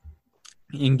in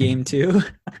game 2.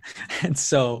 And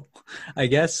so I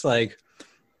guess like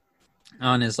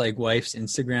on his like wife's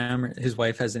Instagram, his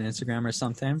wife has an Instagram or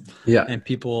something. Yeah. And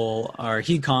he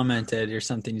commented or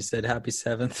something. He said, "Happy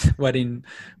 7th wedding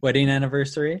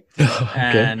anniversary."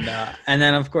 Okay. And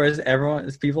then of course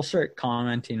people start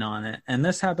commenting on it. And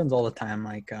this happens all the time.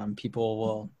 Like people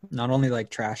will not only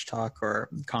like trash talk or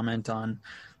comment on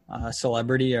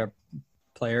celebrity or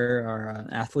player or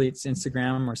athlete's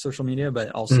Instagram or social media, but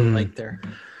also like their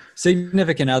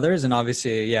significant others. And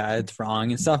obviously, yeah, it's wrong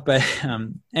and stuff. But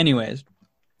anyways,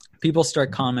 people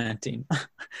start commenting.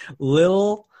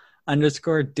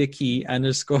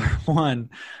 Lil_Dicky_1.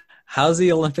 How's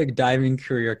the Olympic diving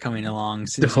career coming along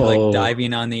since you like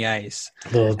diving on the ice?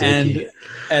 Little Dicky.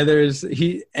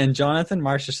 And Jonathan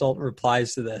Marchessault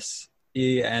replies to this.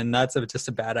 And that's just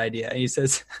a bad idea. He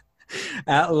says,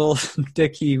 at Lil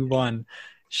Dicky 1,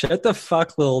 shut the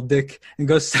fuck, little dick, and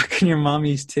go suck in your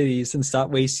mommy's titties and stop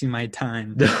wasting my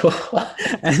time.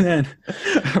 And then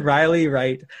Riley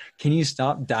Wright, can you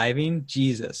stop diving?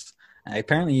 Jesus.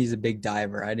 Apparently he's a big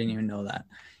diver. I didn't even know that.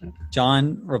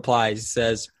 John replies,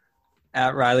 says,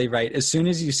 at Riley Wright, as soon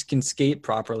as you can skate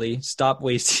properly, stop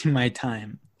wasting my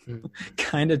time.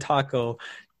 Kinda Taco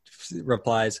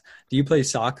replies, do you play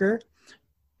soccer?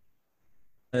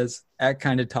 Says, at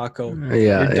Kinda Taco,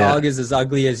 your dog is as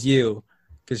ugly as you.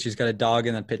 Because she's got a dog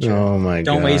in the picture. Oh my god!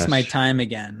 Don't waste my time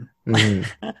again.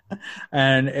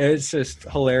 And it's just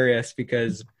hilarious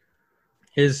because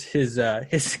his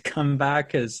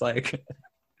comeback is like,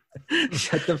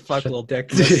 shut the fuck, little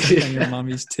dick, on your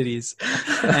mommy's titties.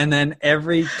 And then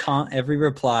every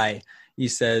reply he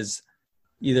says,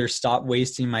 either stop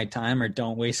wasting my time or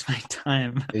don't waste my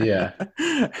time. Yeah.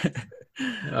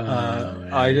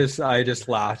 I just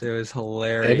laughed. It was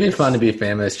hilarious. It'd be fun to be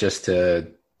famous just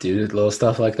to do little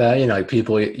stuff like that. You know, like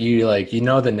people you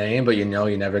know the name, but you know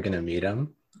you're never gonna meet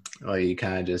him. Or you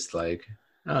kind of just like,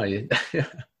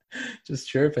 just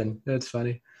chirping. It's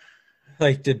funny.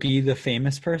 Like to be the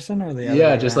famous person or the other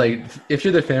Yeah, way just around? like if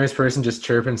you're the famous person, just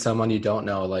chirping someone you don't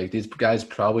know. Like these guys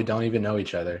probably don't even know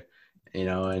each other, you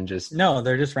know, and just No,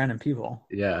 they're just random people.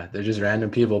 yeah, they're just random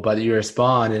people. But you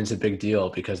respond, and it's a big deal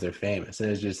because they're famous,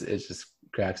 and it just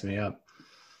cracks me up.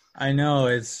 I know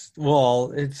it's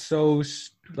so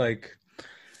like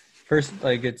first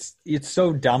like it's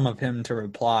so dumb of him to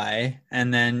reply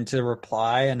and then to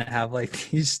reply and have like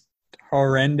these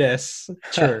horrendous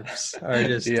chirps are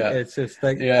just it's just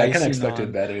like I kind of icing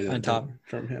expected better on top.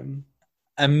 from him.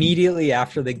 Immediately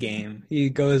after the game, he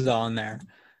goes on there.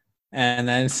 And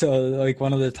then so like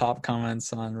one of the top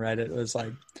comments on Reddit was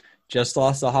like, just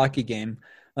lost a hockey game.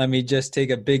 Let me just take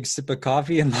a big sip of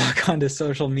coffee and log on to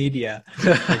social media.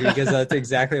 Because that's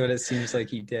exactly what it seems like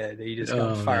he did. He just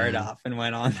got fired off and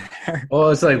went on there. Well,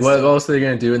 it's like, what else are they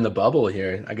going to do in the bubble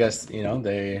here? I guess, you know,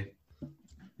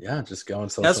 just go on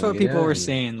social media. That's what people were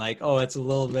saying. Like, oh, it's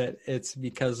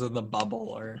because of the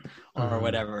bubble or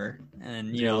whatever.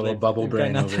 And, you know, they've bubble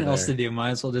brain got nothing over else there. to do.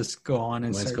 Might as well just go on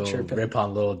and start chirping. Rip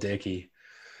on little Dicky.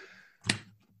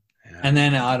 And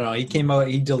then I don't know. He came out.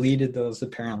 He deleted those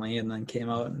apparently, and then came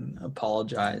out and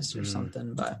apologized or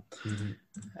something. But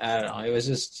I don't know. It was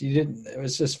just It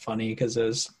was just funny because it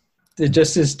was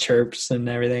just his chirps and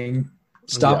everything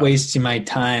Stop Yeah. wasting my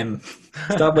time.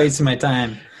 Stop wasting my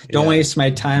time. Don't Yeah. waste my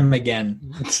time again.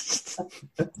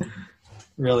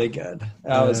 Really good.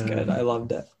 That was good. I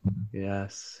loved it.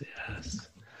 Yes.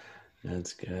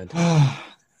 That's good.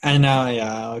 And now,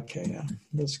 yeah, okay, yeah,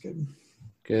 that's good.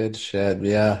 Good shit.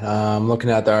 Yeah. I'm looking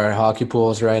at our hockey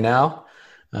pools right now.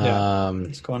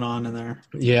 What's going on in there?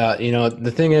 Yeah,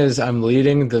 the thing is, I'm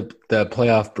leading the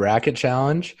playoff bracket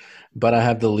challenge, but I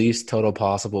have the least total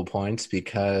possible points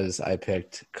because I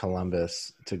picked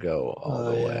Columbus to go all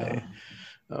the way.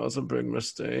 That was a big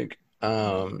mistake.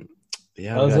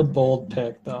 Yeah, That was a bold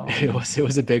pick, though. it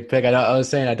was a big pick. I was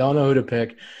saying I don't know who to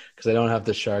pick because I don't have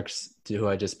the Sharks who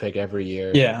I just pick every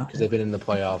year. Yeah, because they've been in the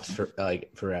playoffs for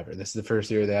like forever. This is the first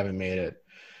year they haven't made it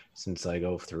since like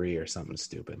 2003 or something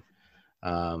stupid.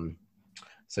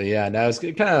 So yeah, that was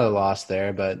kind of lost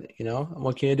there, but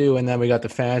what can you do? And then we got the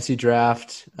fantasy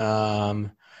draft.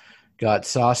 Got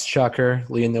Sauce Chucker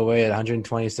leading the way at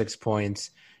 126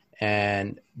 points,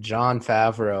 and John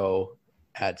Favreau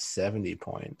at 70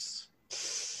 points.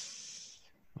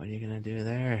 What are you gonna do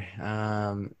there?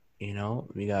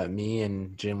 We got me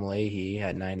and Jim Leahy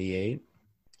at 98.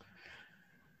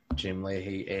 Jim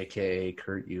Leahy, aka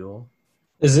Kurt Ewell.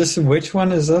 Which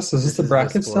one is this? Is this the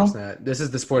bracket still? This is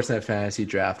the Sportsnet fantasy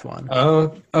draft one.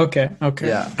 Oh, okay.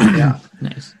 Yeah.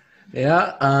 Nice.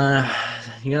 Yeah,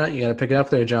 you gotta pick it up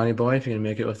there, Johnny boy, if you're gonna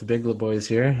make it with the big boys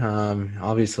here.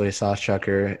 Obviously, Sauce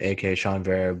Chucker, aka Sean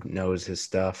Verb, knows his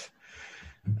stuff.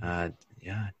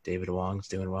 David Wong's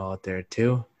doing well out there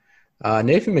too.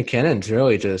 Nathan McKinnon's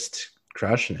really just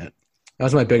crushing it. That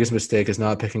was my biggest mistake, is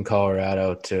not picking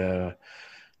Colorado to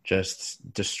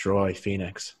just destroy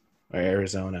Phoenix or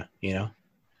Arizona. You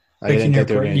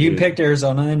picked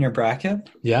Arizona in your bracket?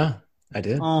 Yeah, I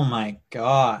did. Oh my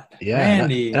God. Yeah,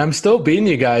 Randy. and I'm still beating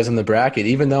you guys in the bracket,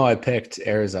 even though I picked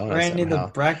Arizona. Randy, somehow.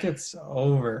 the bracket's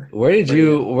over. Where did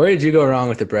you go wrong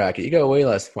with the bracket? You got way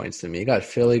less points than me. You got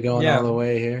Philly going all the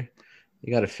way here.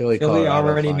 You got a Philly. Philly Colorado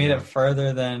already final. made it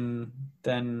further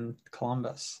than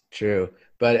Columbus. True,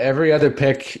 but every other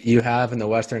pick you have in the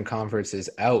Western Conference is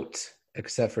out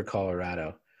except for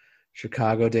Colorado.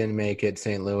 Chicago didn't make it.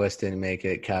 St. Louis didn't make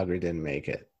it. Calgary didn't make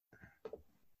it.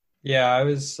 Yeah, I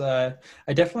was. I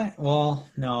definitely. Well,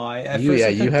 no, I. You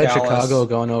had Dallas. Chicago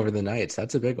going over the Knights.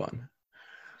 That's a big one.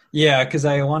 Yeah, because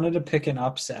I wanted to pick an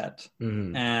upset,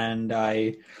 Mm-hmm. and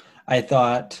I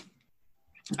thought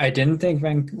I didn't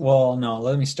think Well, no,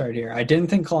 let me start here. I didn't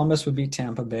think Columbus would beat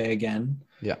Tampa Bay again.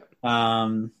 Yeah.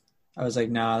 I was like,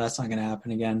 no, that's not going to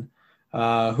happen again.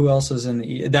 Who else was in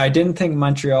the? I didn't think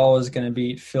Montreal was going to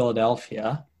beat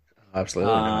Philadelphia.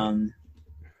 Absolutely. not.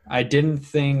 I didn't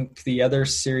think the other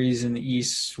series in the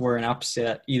East were an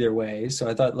upset either way. So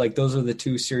I thought like those are the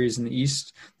two series in the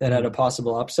East that had a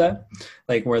possible upset,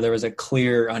 like where there was a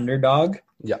clear underdog.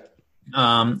 Yeah.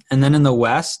 And then in the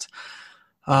West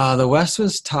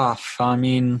was tough. I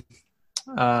mean,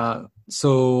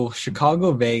 so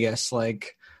Chicago, Vegas,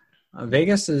 like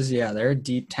Vegas is, they're a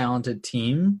deep, talented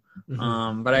team.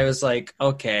 Mm-hmm. But I was like,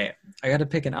 okay, I got to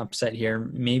pick an upset here.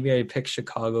 Maybe I pick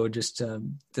Chicago just to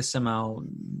somehow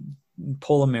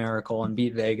pull a miracle and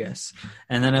beat Vegas.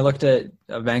 And then I looked at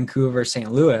Vancouver,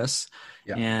 St. Louis,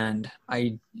 and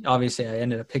I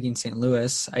ended up picking St.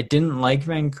 Louis. I didn't like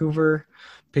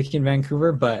picking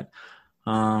Vancouver, but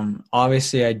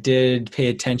obviously I did pay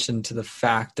attention to the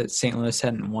fact that St. Louis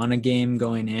hadn't won a game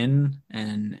going in,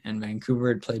 and Vancouver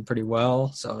had played pretty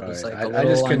well. So it was like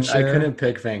I couldn't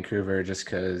pick Vancouver just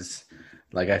because,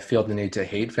 like, I feel the need to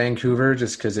hate Vancouver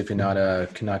just because if you're not a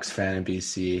Canucks fan in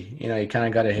BC, you kind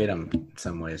of got to hate them in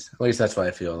some ways. At least that's what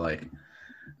I feel like.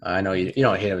 I know you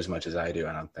don't hate them as much as I do,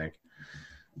 I don't think.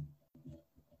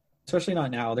 Especially not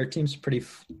now. Their team's pretty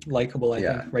likable, I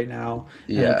think, right now.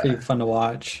 And Yeah. pretty fun to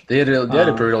watch. They had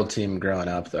a brutal team growing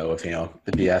up, though, with,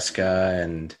 the Biesca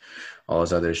and all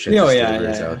those other shit out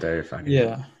there.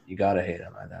 You got to hate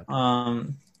them at that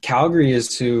point. Calgary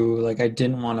is who, like, I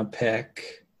didn't want to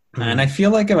pick. And I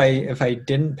feel like if I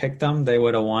didn't pick them, they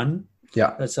would have won.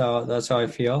 Yeah. That's how I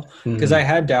feel. Because I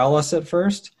had Dallas at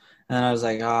first, and I was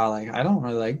like, I don't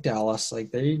really like Dallas.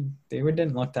 Like they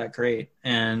didn't look that great.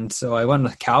 And so I went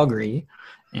with Calgary,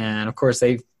 and of course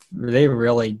they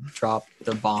really dropped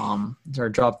the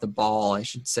ball, I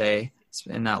should say,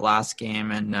 in that last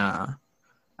game. And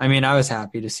I mean, I was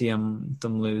happy to see them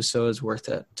lose, so it was worth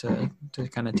it to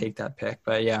kind of take that pick.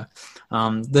 But yeah,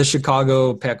 the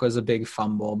Chicago pick was a big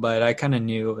fumble, but I kind of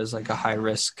knew it was like a high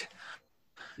risk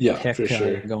pick for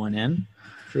sure. going in.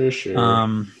 For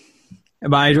sure.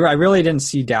 But I really didn't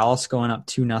see Dallas going up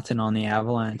 2-0 on the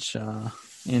Avalanche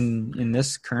in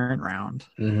this current round.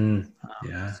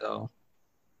 Mm-hmm. So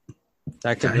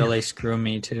that could really screw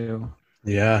me too.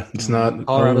 Yeah, it's not.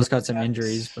 Colorado's got some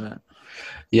injuries, but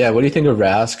Yeah, what do you think of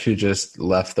Rask, who just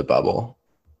left the bubble?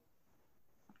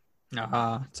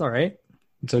 it's all right.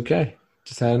 It's okay.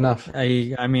 Just had enough.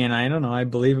 I mean, I don't know. I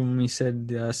believe him when he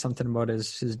said something about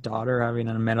his daughter having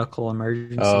a medical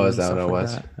emergency. Oh, is and that what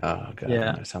stuff it like was? that. Oh, God.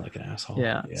 Yeah. I sound like an asshole.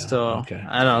 Yeah. So okay.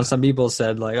 I don't know. Some people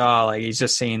said like, oh, like he's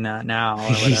just saying that now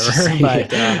or He's whatever. just-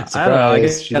 But yeah. I don't know.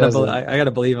 Surprise, she doesn't. I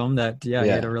gotta believe him that he Yeah.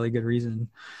 had a really good reason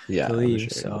Yeah, to I'm leave. sure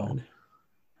he So would.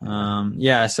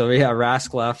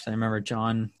 Rask left. I remember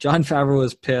John Favreau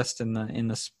was pissed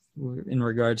in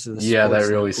regards to the Yeah, that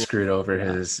sports really school. screwed over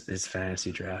his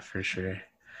fantasy draft for sure.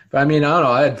 But I mean, I don't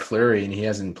know. I had Fleury, and he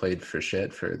hasn't played for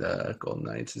shit for the Golden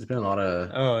Knights. There's been a lot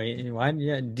of. Oh, why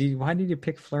did you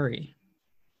pick Fleury?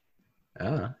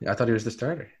 I thought he was the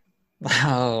starter.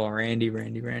 Oh, Randy.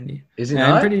 Is he Yeah,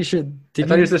 not? I'm pretty sure. I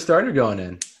thought he was the starter going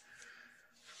in.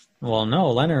 Well,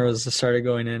 no, Leonard was the starter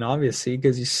going in, obviously,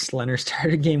 because Leonard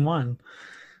started game one.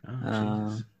 Oh,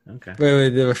 Jesus. Okay. But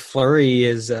the Fleury,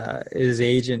 his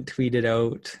agent tweeted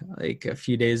out like a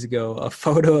few days ago a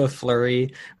photo of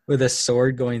Fleury with a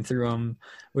sword going through him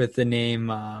with the name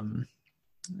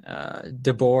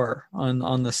DeBoer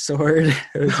on the sword.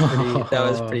 That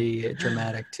was pretty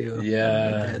dramatic too.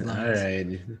 Yeah. All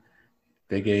right.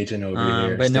 Big agent over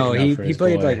here. But no, sticking up for he his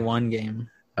played boy. like one game.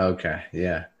 Okay.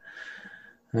 Yeah.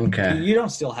 Okay. You don't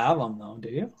still have him though, do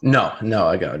you? No,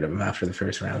 I got him after the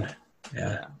first round.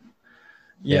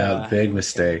 Yeah, big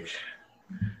mistake.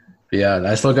 But yeah,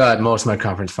 I still got most of my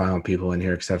conference final people in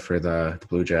here except for the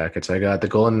Blue Jackets. I got the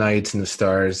Golden Knights and the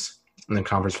Stars in the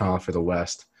conference final for the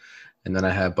West. And then I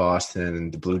had Boston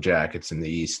and the Blue Jackets in the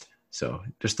East. So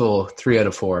just a little 3 out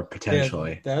of 4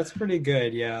 potentially. Yeah, that's pretty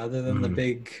good. Yeah, other than the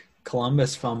big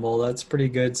Columbus fumble, that's pretty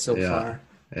good so far.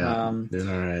 Yeah, doing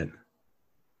all right.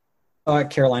 I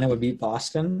thought Carolina would beat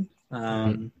Boston.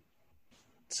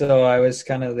 So I was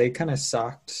they kind of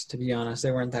sucked, to be honest.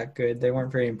 They weren't that good. They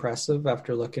weren't very impressive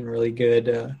after looking really good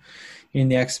in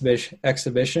the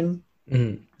exhibition.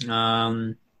 And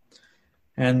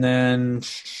then,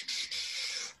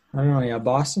 I don't know. Yeah,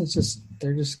 Boston's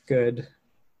they're just good.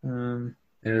 I don't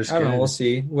know. We'll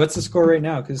see. What's the score right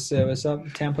now? Because it was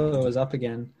up. Tampa was up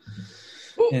again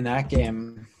in that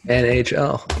game.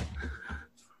 NHL.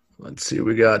 Let's see.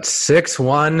 We got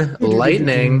 6-1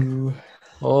 Lightning.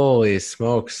 Holy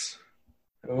smokes.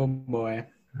 Oh, boy.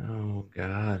 Oh,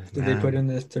 God. Did they put in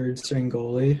the third string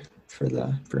goalie for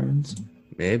the Bruins?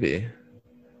 Maybe.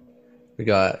 We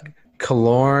got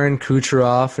Killorn,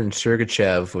 Kucherov, and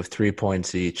Sergachev with 3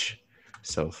 points each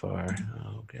so far.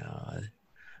 Oh, God.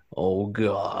 Oh,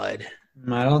 God.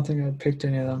 I don't think I picked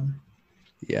any of them.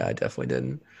 Yeah, I definitely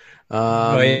didn't.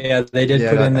 They did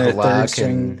put in their third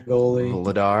string goalie.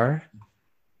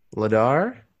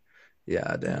 Ladar?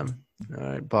 Yeah, damn.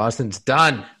 All right, Boston's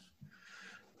done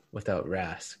without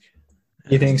Rask.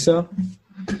 You think so?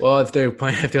 Well, if they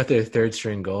got their third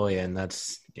string goalie, and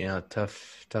that's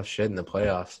tough shit in the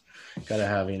playoffs. Got to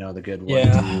have the good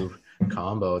 1-2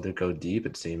 combo to go deep.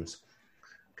 It seems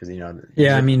because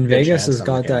Yeah, I mean Vegas has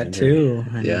got that too.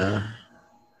 Yeah.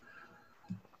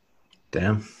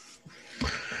 Damn.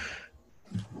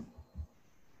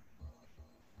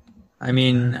 I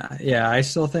mean, yeah, I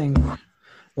still think.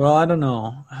 Well, I don't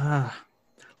know.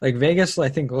 Like Vegas, I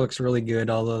think looks really good,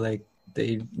 although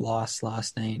they lost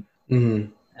last night,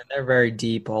 and they're very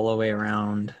deep all the way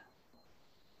around.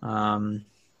 I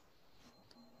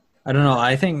don't know.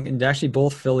 I think actually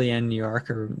both Philly and New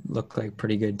York look like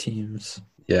pretty good teams.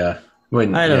 Yeah. I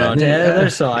don't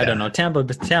know. I don't know.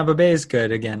 Tampa Bay is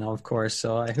good again, of course.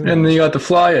 So and then you got the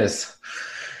Flyers.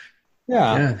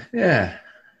 Yeah.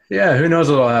 Who knows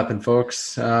what will happen,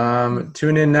 folks?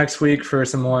 Tune in next week for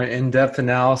some more in-depth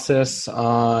analysis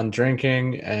on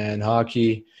drinking and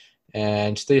hockey.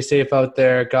 And stay safe out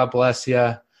there. God bless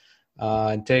you.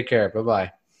 And take care.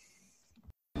 Bye-bye.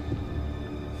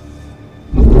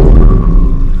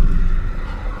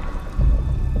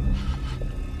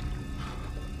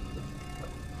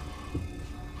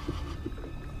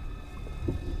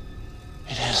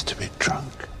 It has to be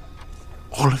drunk.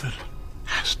 All of it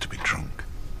has to be drunk.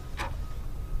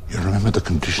 You remember the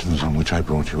conditions on which I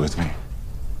brought you with me?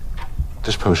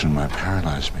 This potion might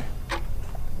paralyze me.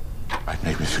 Might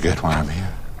make me forget why I'm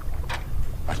here.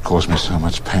 Might cause me so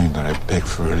much pain that I beg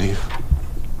for relief.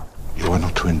 You are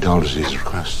not to indulge these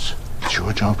requests. It's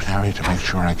your job, Harry, to make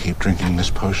sure I keep drinking this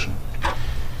potion.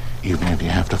 Even if you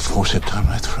have to force it down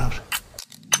my throat.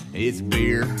 It's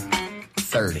beer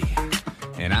 30,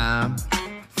 and I'm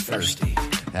thirsty.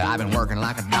 I've been working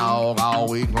like a dog all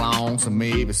week long, so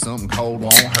maybe something cold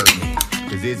won't hurt me.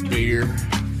 'Cause it's beer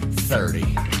 30,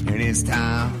 and it's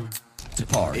time to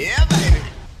party. Yeah, baby.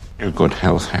 your good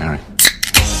health, Harry.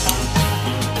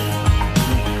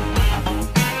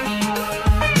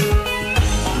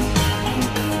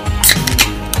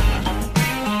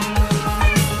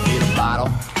 Get a bottle,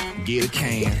 get a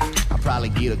can. I'll probably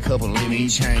get a couple in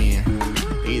each hand.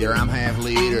 Either I'm half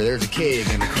lit or there's a keg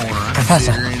in the corner. I'm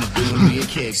considering doing me a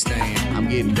keg stand. I'm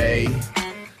getting day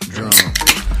drunk.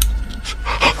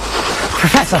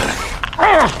 Professor!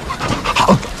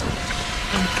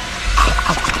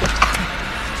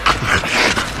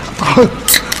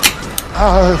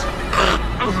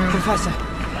 Professor,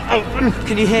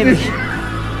 can you hear me?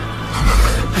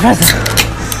 Professor!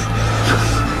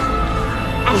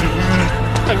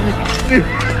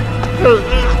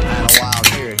 Had a wild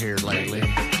hair here lately.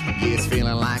 Yeah, it's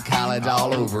feeling like college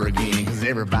all over again. Cause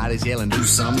everybody's yelling, do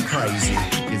something crazy.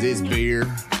 Cause it's beer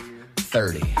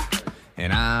 30.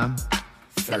 And I'm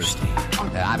thirsty.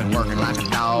 I've been working like a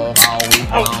dog all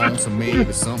week long. So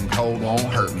maybe something cold won't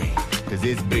hurt me. Cause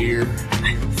it's beer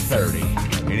 30.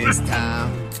 And it's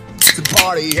time to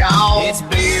party, y'all. It's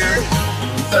beer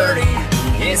 30.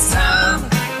 It's time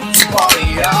to party,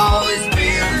 y'all. It's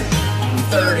beer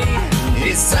 30.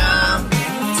 It's time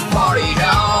to party,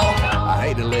 y'all. I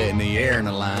hate to let in the air in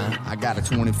the line. I got a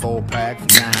 24 pack for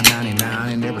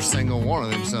 $9.99, and every single one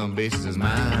of them some bitches is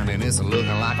mine. And it's looking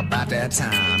like about that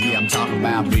time. Yeah, I'm talking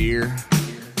about beer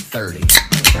 30.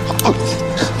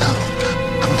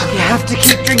 You have to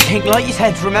keep drinking, like you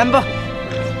said, remember?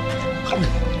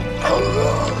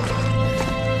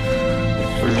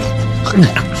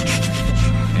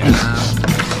 And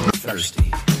I'm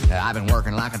thirsty. I've been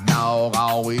working like a dog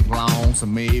all week long, so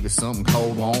maybe something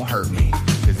cold won't hurt me.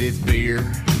 Cause it's beer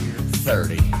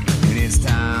 30, and it's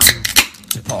time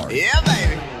to party. Yeah,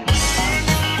 baby.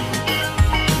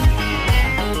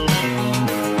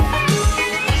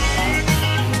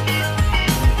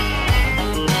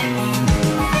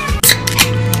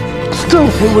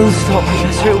 Stop! It will stop,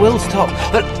 Professor, it will stop.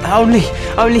 But only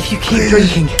if you keep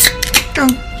drinking.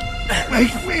 Don't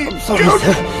make me. I'm sorry,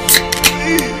 sir.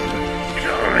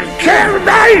 Care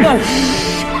about it!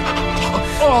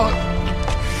 Oh,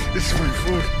 this is my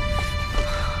fault.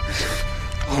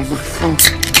 Oh, my fault.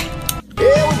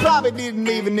 Yeah, we probably didn't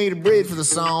even need a bridge for the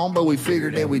song, but we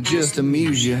figured that we'd just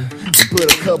amuse you. We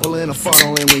put a couple in a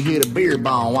funnel and we hit a beer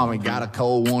bong while we got a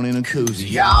cold one in a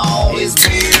koozie. Y'all, it's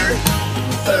beer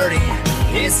 30.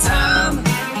 It's time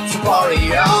to party,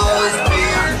 y'all. It's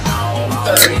beer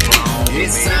 30.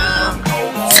 It's time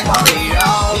to party,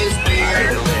 y'all. It's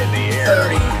beer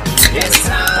 30. It's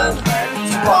time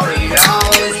to party,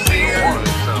 y'all. It's beer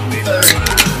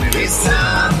 30. It's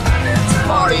time to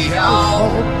party, y'all.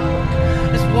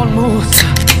 Just one more, sir.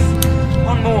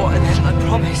 One more, and then I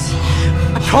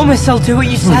promise I'll do what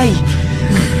you say.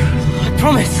 I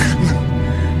promise.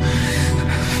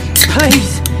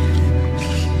 Please.